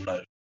medium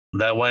nose.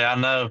 That way I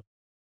know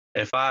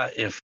if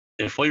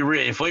we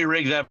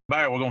rig that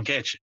bear, we're gonna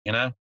catch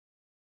it.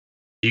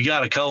 You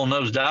got a cold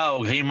nosed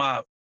dog, he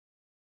might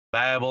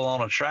babble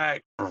on a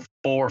track for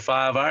 4 or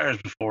 5 hours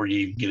before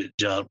you get it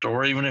jumped,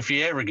 or even if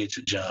he ever gets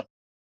it jumped.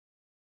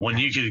 When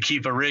you could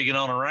keep a rigging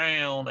on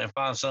around and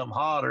find something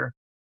hotter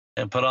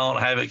and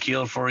have it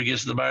killed before he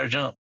gets to the bear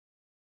jump.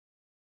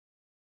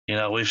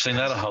 We've seen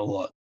that a whole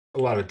lot. A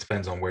lot of it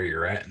depends on where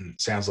you're at, and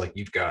it sounds like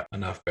you've got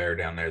enough bear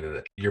down there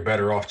that you're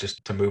better off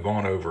just to move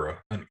on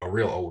over a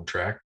real old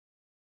track.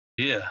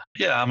 Yeah.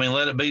 I mean,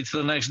 let it be to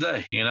the next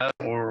day,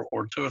 or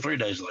 2 or 3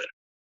 days later.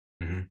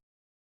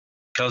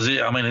 Because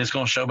it's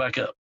going to show back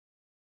up.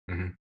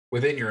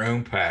 Within your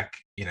own pack,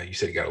 you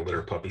said you got a litter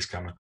of puppies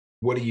coming.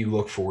 What do you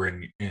look for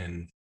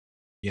in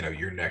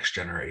your next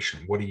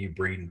generation? What are you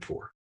breeding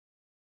for?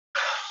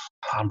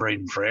 I'm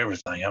breeding for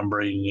everything. I'm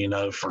breeding,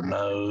 for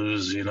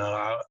nose.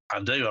 I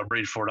do. I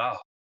breed for it all.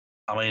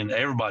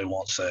 Everybody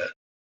wants that.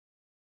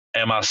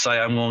 Am I say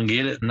I'm going to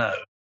get it? No.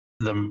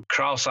 The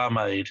cross I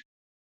made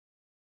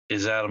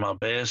is out of my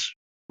best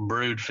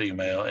brood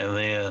female and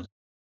then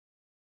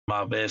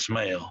my best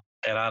male.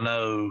 And I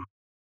know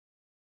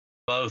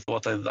both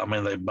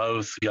they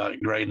both got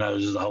great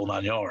noses the whole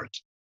 9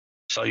 yards.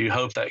 So you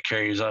hope that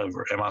carries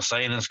over. Am I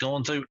saying it's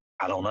going to?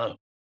 I don't know.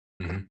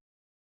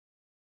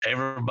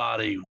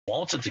 Everybody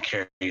wants it to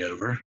carry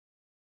over,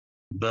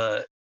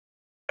 but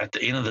at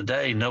the end of the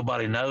day,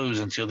 nobody knows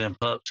until them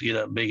pups get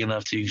up big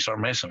enough to you can start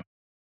messing.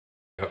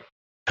 Yep.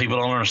 People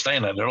don't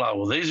understand that. They're like,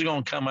 well, these are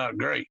going to come out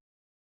great.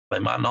 They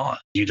might not.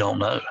 You don't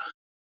know.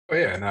 Oh,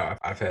 yeah. No,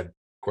 I've had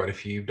quite a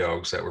few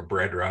dogs that were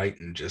bred right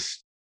and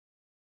just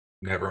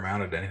never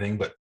mounted anything,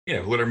 but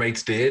litter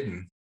mates did,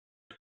 and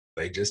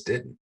they just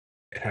didn't.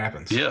 It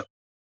happens. Yeah.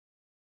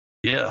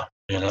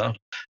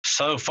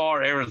 So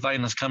far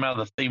everything that's come out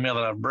of the female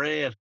that I've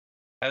bred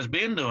has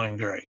been doing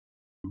great,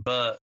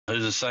 but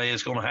who's to say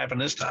it's going to happen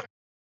this time?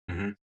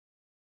 It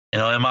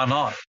might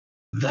not.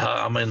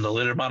 The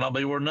litter might not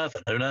be worth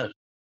nothing. Who knows?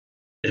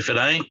 If it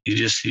ain't,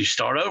 you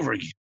start over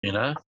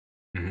again.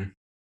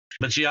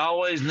 But you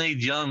always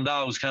need young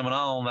dogs coming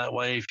on. That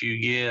way, if you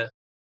get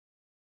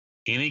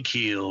any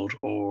killed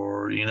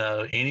or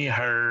any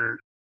hurt,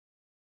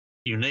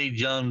 you need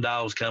young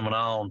dogs coming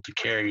on to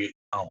carry it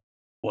on.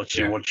 What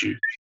you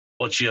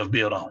have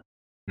built on.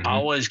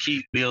 Always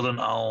keep building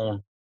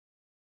on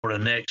for the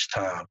next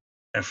time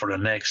and for the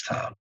next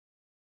time,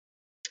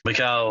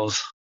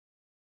 because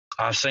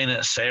I've seen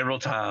it several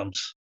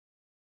times.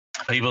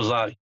 People's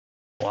like,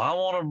 well, I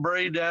want to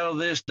breed out of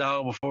this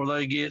dog before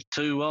they get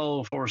too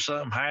old, before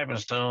something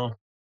happens to them.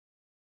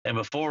 And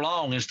before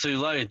long, it's too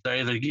late. They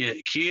either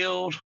get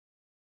killed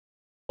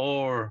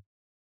or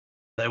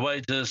they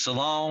wait till it's so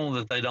long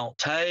that they don't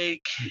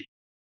take,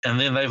 and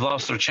then they've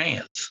lost their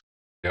chance.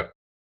 Yep.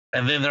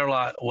 And then they're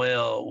like,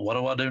 well, what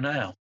do I do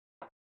now?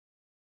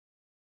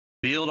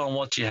 Build on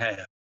what you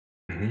have.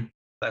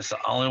 That's the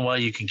only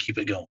way you can keep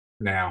it going.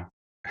 Now,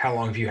 how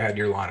long have you had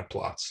your line of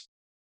plots?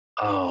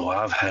 Oh,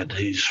 I've had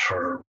these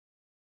for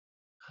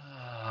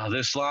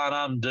this line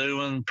I'm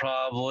doing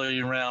probably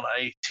around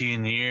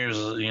 8-10 years.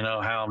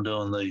 How I'm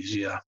doing these.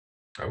 Yeah.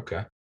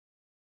 Okay.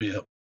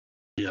 Yep.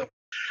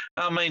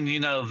 I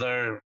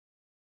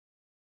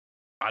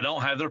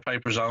don't have their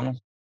papers on them.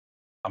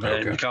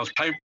 Because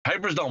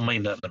papers don't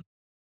mean nothing.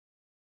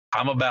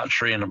 I'm about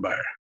treeing a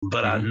bear,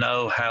 but I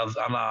know how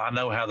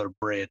they're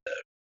bred though.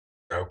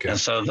 Okay. And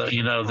so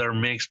they're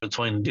mixed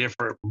between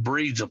different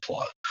breeds of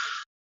plot.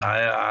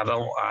 I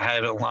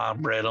haven't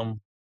line bred them.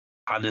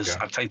 I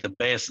take the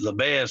best of the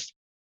best,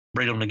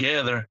 breed them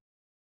together,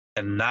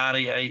 and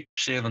 98%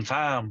 of the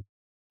time,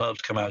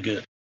 pups come out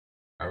good.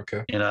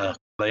 Okay.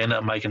 They end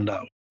up making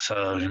dogs.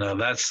 So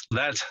that's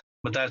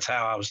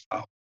how I was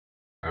taught.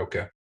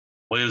 Okay.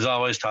 We was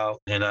always taught,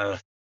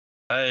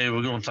 hey,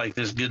 we're going to take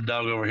this good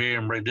dog over here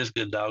and breed this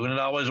good dog, and it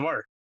always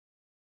worked.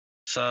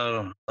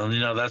 So,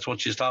 that's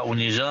what you taught when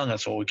you was young.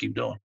 That's what we keep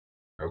doing.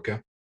 Okay.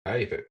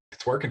 Hey, if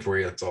it's working for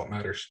you, that's all that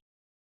matters.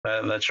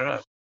 That's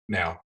right.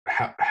 Now,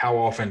 how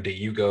often do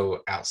you go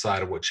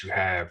outside of what you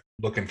have,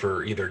 looking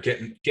for either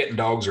getting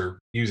dogs or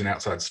using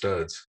outside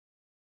studs?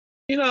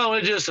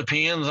 It just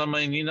depends. I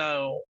mean,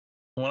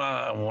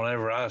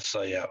 whenever I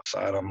say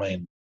outside, I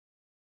mean,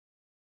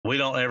 we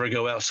don't ever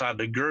go outside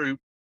the group.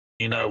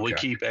 Okay.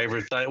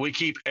 We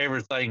keep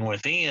everything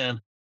within,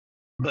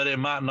 but it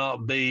might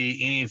not be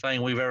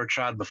anything we've ever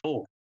tried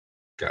before.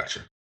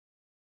 Gotcha.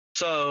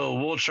 So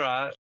we'll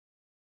try it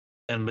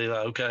and be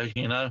like, okay,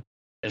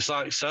 it's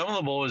like some of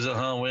the boys that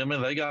hunt with me,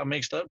 they got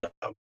mixed up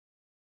dogs.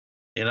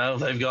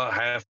 They've got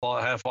half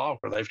plot, half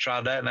walker. They've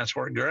tried that, and that's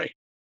worked great.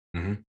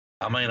 Mm-hmm.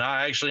 I mean,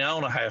 I actually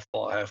own a half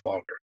plot, half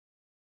walker,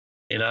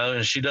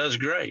 and she does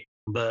great.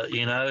 But,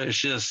 it's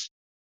just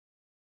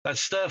that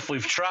stuff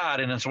we've tried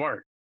and it's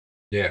worked.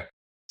 Yeah.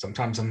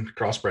 Sometimes some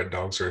crossbred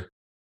dogs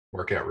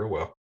work out real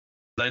well.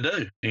 They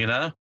do,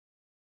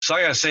 So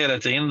like I said,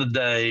 at the end of the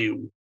day,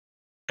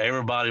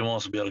 everybody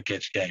wants to be able to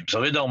catch game.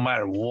 So it don't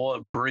matter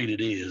what breed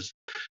it is.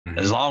 Mm-hmm.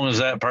 As long as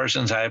that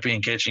person's happy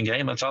and catching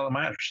game, that's all that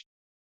matters.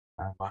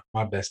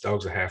 My best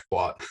dog's a half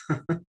plot.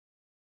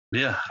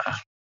 Yeah.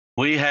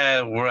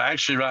 We're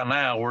actually right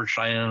now, we're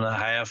training a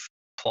half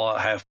plot,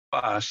 half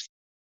feist.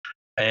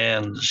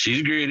 And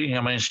she's gritty.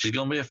 I mean, she's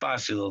going to be a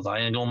feisty little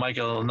thing and going to make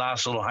a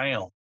nice little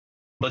hound.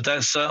 But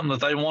that's something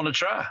that they want to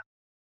try,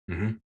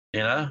 mm-hmm.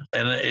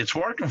 And it's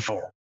working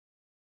for them.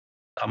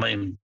 I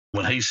mean,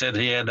 when he said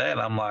he had that,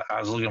 I'm like, I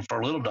was looking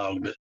for a little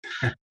dog, but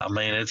I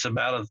mean, it's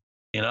about a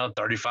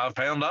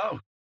 35-pound dog.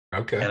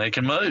 Okay. And it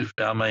can move.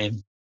 I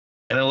mean,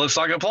 and it looks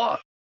like a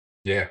plot.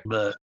 Yeah.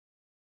 But,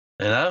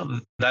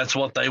 that's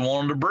what they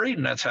wanted to breed,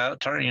 and that's how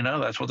it turned,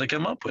 that's what they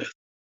come up with.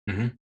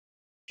 Mm-hmm.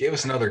 Give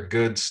us another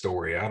good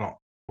story.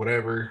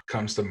 Whatever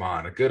comes to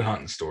mind, a good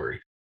hunting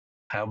story.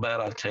 How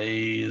about I tell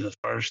you the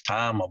first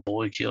time a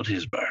boy killed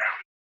his bear?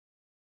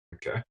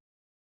 Okay.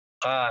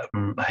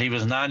 He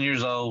was 9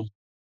 years old.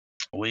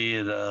 We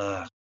had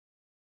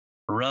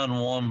run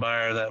one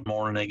bear that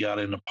morning. They got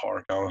in the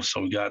park on us, so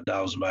we got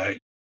dogs back.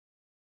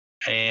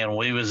 And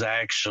we was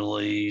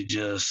actually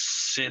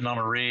just sitting on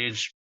a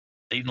ridge,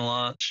 eating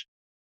lunch.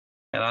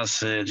 And I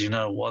said,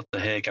 what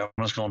the heck? I'm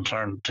just going to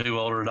turn 2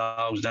 older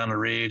dogs down the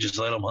ridge, just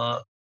let them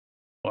hunt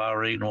while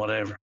we're eating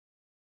whatever.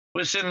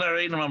 We're sitting there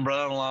eating. My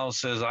brother-in-law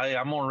says, hey,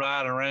 I'm going to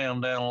ride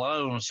around down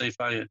low and see if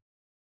I can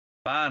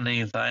find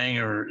anything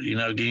or, get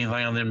anything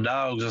on them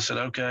dogs. I said,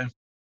 okay.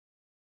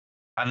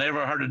 I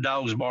never heard of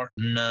dogs bark,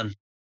 none,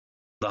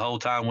 the whole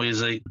time we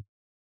was eating.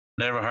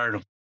 Never heard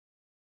them.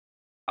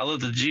 I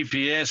looked at the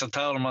GPS. I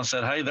told him, I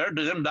said, hey,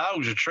 them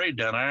dogs are treed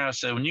down there. I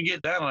said, when you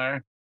get down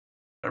there,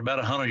 they're about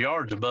 100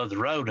 yards above the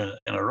road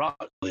in a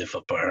rock cliff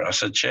up there. I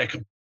said, check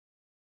them.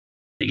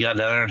 He got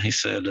down there and he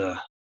said,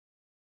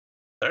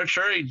 they're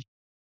treed.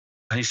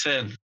 He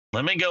said,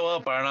 let me go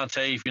up there and I'll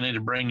tell you if you need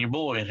to bring your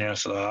boy in here. I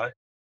said, all right.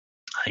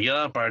 He got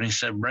up there and he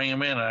said, bring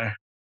him in there.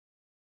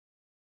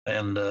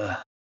 And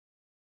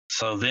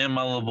so then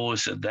my little boy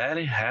said,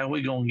 Daddy, how are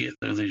we going to get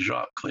through these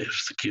rock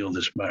cliffs to kill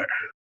this bear?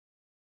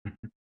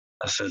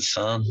 I said,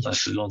 son,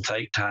 this is going to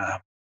take time.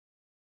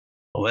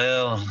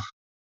 Well,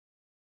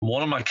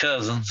 one of my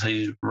cousins,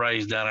 he's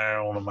raised down there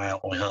on the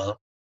mountain we hunt.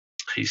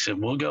 He said,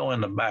 we'll go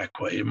in the back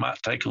way. It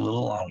might take a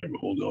little longer,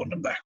 but we'll go in the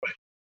back way.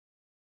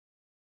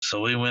 So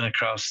we went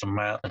across the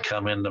mountain,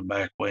 come in the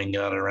back way and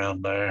got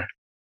around there.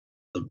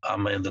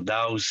 The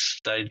dogs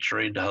stayed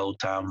treed the whole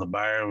time. The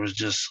bear was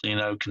just,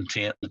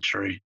 content to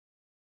tree.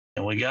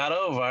 And we got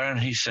over there and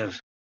he said,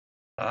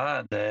 all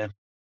right, Dad.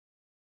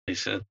 He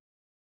said,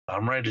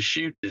 I'm ready to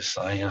shoot this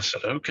thing. I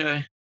said,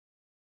 okay.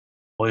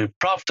 We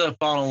propped up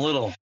on a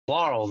little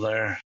laurel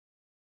there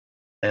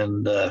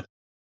and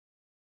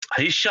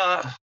he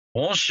shot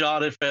one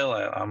shot. It fell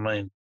out. I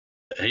mean,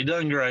 he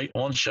done great.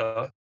 One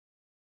shot.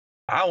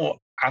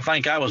 I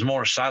think I was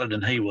more excited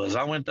than he was.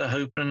 I went to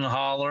hooping and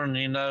hollering,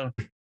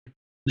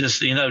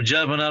 just,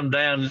 jumping up and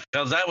down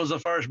because that was the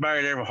first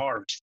bear he'd ever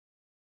harvested.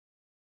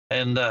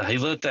 And he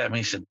looked at me.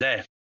 He said,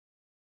 Dad.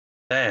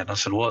 I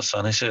said, what,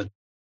 son? He said,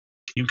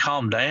 you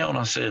calm down?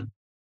 I said,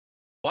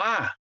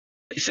 why?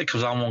 He said,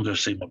 because I want to go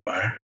see my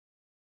bear.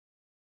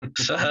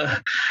 So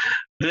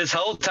this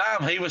whole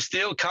time he was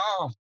still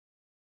calm.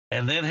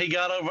 And then he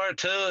got over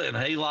to it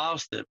and he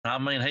lost it. I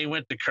mean, he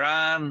went to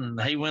crying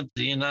and he went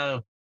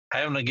to,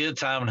 having a good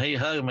time, and he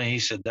hugged me. He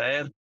said,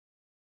 Dad,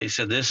 he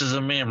said, this is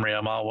a memory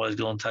I'm always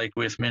going to take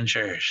with me and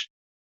cherish.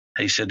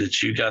 He said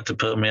that you got to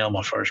put me on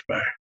my first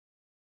bear.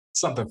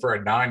 Something for a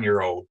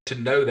 9-year-old to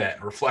know that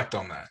and reflect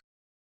on that.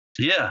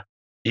 Yeah.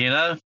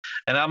 And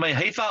I mean,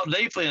 he thought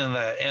deeply in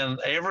that. And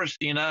ever,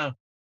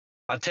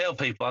 I tell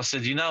people, I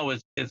said,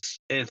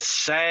 it's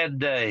sad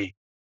day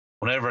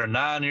whenever a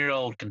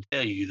 9-year-old can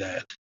tell you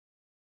that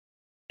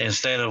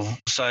instead of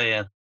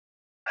saying,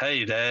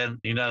 "Hey, Dad,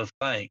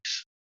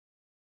 thanks."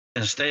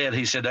 Instead,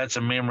 he said, "That's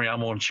a memory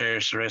I'm going to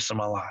cherish the rest of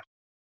my life."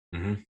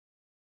 Mm-hmm.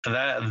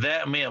 And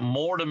that meant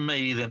more to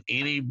me than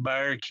any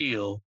bear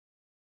kill,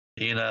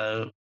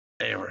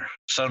 ever.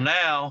 So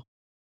now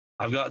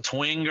I've got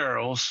twin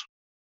girls.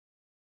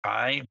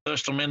 I ain't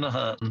pushed them into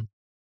hunting,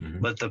 Mm-hmm.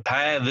 but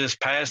this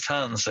past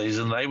hunting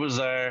season, they was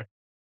there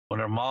when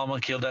their mama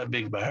killed that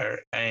big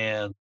bear,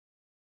 and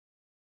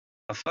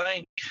I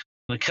think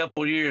in a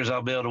couple of years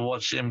I'll be able to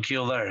watch them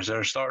kill theirs.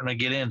 They're starting to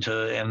get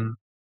into it, and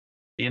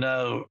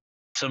to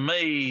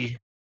me,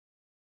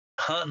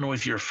 hunting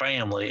with your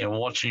family and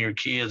watching your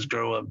kids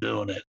grow up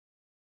doing it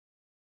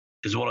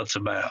is what it's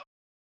about.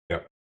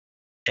 Yep.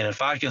 And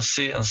if I can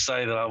sit and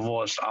say that I've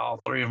watched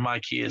all 3 of my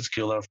kids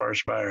kill their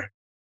first bear,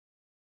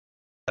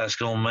 that's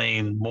going to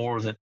mean more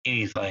than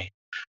anything.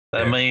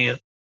 That means,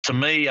 to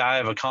me, I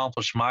have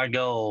accomplished my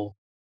goal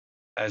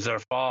as their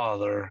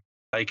father,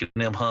 taking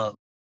them hunt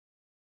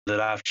that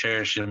I've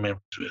cherished in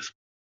memories with.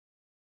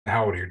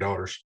 How old are your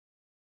daughters?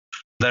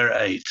 They're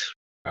 8.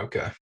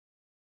 Okay.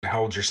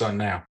 How old's your son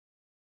now?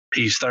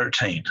 He's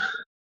 13. Does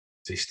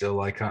he still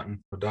like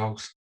hunting with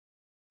dogs?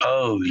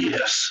 Oh,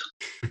 yes.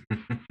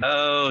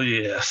 Oh,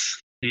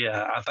 yes.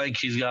 Yeah, I think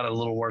he's got it a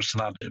little worse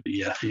than I do, but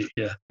yeah,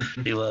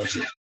 he loves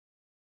it.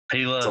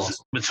 He loves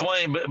awesome.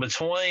 it.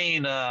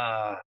 Between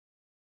bear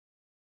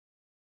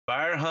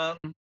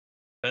hunting,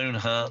 coon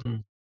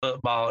hunting,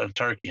 football, and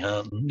turkey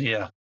hunting,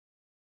 yeah.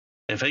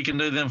 If he can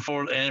do them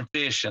and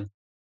fishing,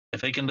 if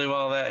he can do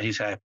all that, he's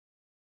happy.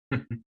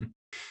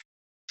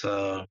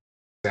 So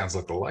sounds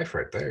like the life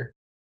right there.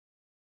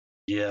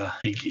 Yeah,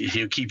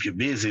 he'll keep you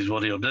busy is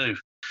what he'll do.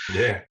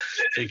 Yeah.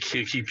 He'll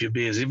keep you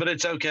busy, but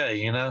it's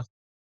okay,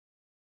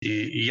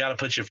 You got to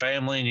put your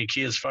family and your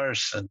kids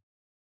first, and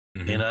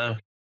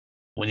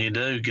when you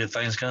do, good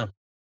things come.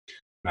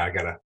 Now, I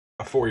got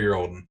a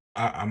 4-year-old, and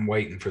I'm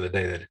waiting for the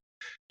day that to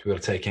be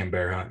able to take him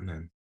bear hunting,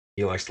 and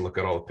he likes to look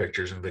at all the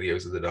pictures and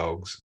videos of the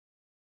dogs.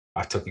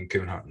 I took him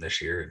coon hunting this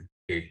year,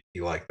 and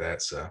he liked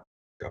that, so a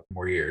couple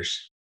more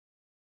years.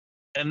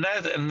 And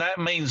that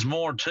means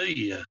more to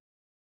you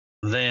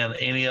than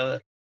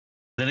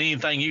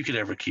anything you could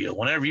ever kill.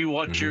 Whenever you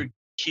watch your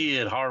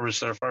kid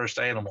harvest their first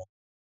animal,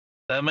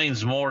 that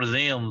means more to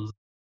them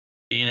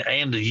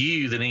and to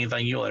you than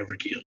anything you'll ever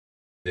kill.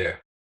 Yeah.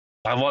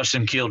 I've watched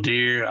him kill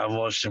deer. I've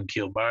watched him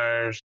kill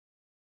bears.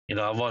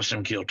 I've watched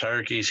him kill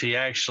turkeys. He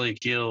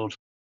killed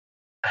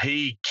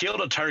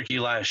a turkey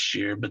last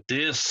year, but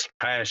this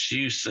past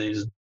youth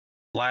season,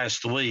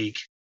 last week,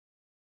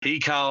 he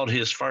called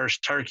his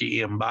first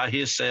turkey in by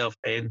himself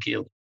and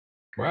killed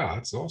it. Wow,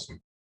 that's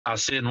awesome. I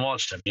sit and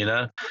watched him,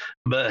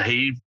 but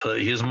he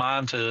put his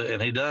mind to it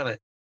and he done it.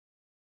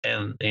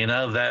 And,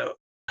 that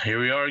here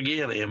we are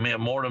again. It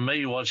meant more to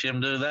me to watch him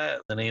do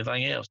that than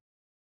anything else.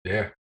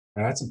 Yeah.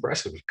 Now, that's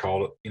impressive. He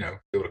called it, be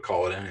able to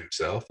call it in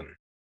himself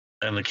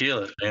and to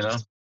kill it,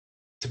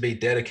 to be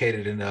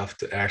dedicated enough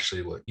to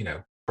actually,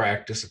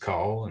 practice a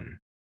call and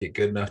get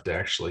good enough to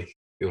actually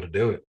be able to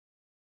do it.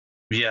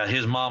 Yeah,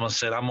 his mama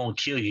said, "I'm gonna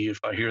kill you if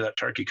I hear that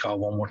turkey call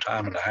one more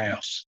time in the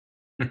house."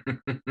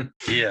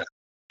 Yeah,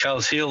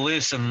 because he'll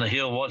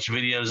watch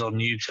videos on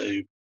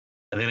YouTube,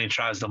 and then he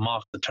tries to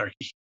mock the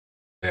turkey.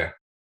 Yeah.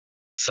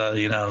 So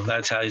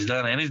that's how he's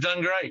done it, and he's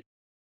done great.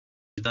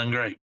 He's done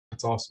great.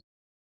 That's awesome.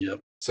 Yep.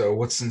 So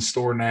what's in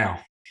store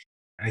now?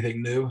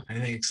 Anything new?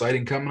 Anything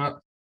exciting coming up?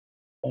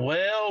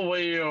 Well,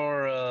 we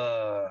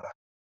are.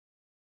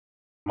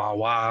 My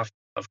wife,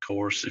 of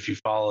course, if you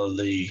follow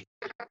the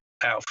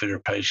Outfitter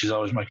page, she's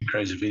always making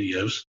crazy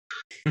videos.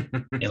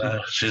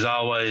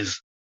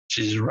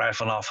 she's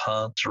raffling off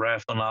hunts,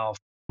 raffling off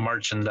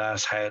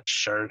merchandise, hats,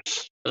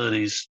 shirts,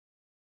 hoodies,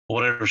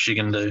 whatever she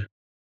can do.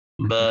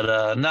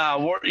 But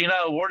no,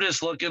 we're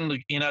just looking to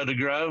to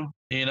grow,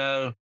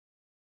 to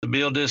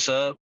build this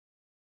up.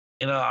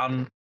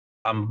 I'm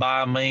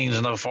by means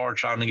no far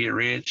trying to get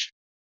rich.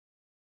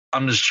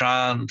 I'm just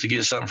trying to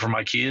get something for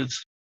my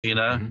kids,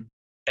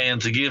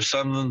 and to give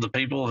something to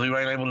people who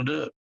ain't able to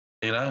do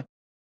it,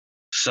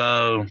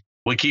 So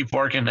we keep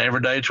working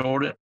every day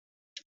toward it.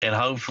 And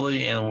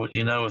hopefully,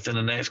 within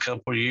the next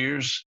couple of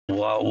years,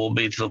 we'll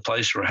be to the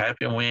place we're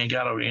happy and we ain't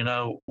got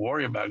to,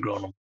 worry about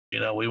growing them.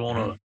 We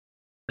want to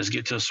just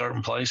get to a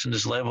certain place and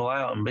just level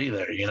out and be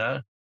there,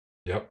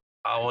 Yep.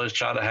 I always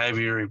try to have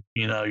your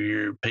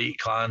repeat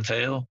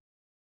clientele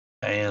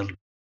and,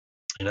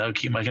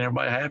 keep making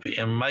everybody happy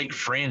and make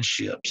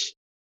friendships.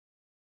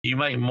 You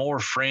make more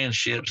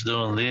friendships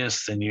doing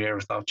this than you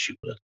ever thought you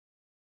would.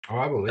 Oh,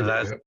 I believe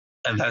that.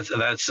 And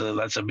that's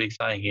a big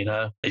thing,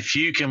 If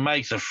you can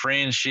make the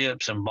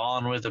friendships and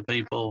bond with the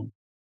people,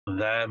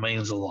 that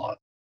means a lot.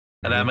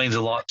 And that means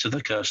a lot to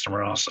the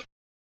customer also.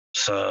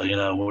 So,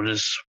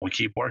 we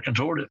keep working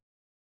toward it.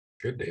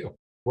 Good deal.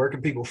 Where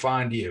can people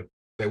find you? If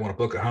they want to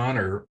book a hunt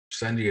or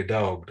send you a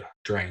dog to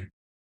train?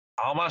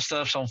 All my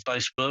stuff's on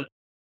Facebook.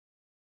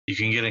 You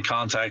can get in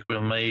contact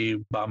with me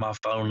by my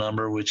phone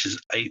number, which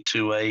is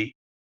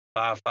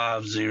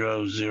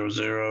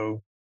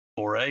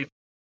 888-550-0048,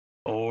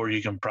 or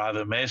you can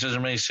private message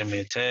me, send me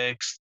a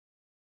text.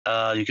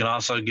 You can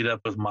also get up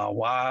with my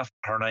wife.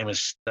 Her name is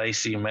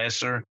Stacy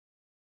Messer.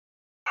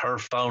 Her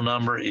phone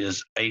number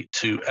is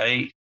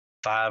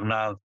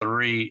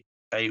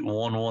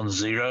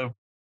 828-593-8110.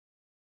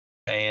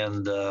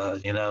 And,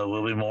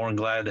 we'll be more than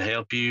glad to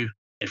help you.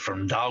 If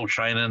from dog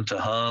training to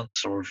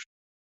hunts, or if,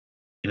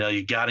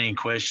 you got any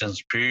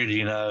questions,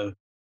 period,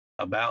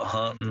 about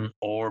hunting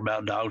or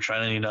about dog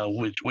training,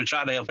 we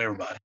try to help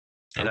everybody.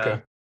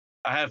 Okay.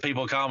 I have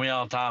people call me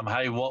all the time.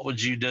 Hey, what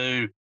would you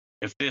do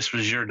if this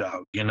was your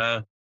dog?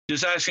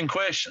 Just asking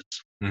questions.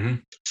 Mm-hmm.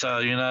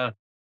 So,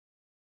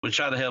 we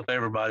try to help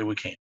everybody we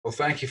can. Well,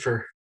 thank you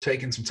for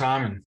taking some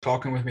time and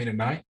talking with me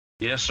tonight.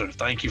 Yes, sir.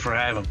 Thank you for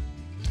having me.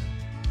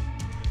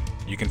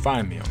 You can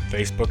find me on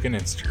Facebook and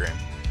Instagram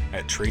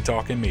at Tree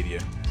Talking Media.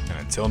 And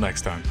until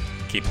next time,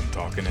 keep them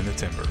talking in the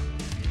timber.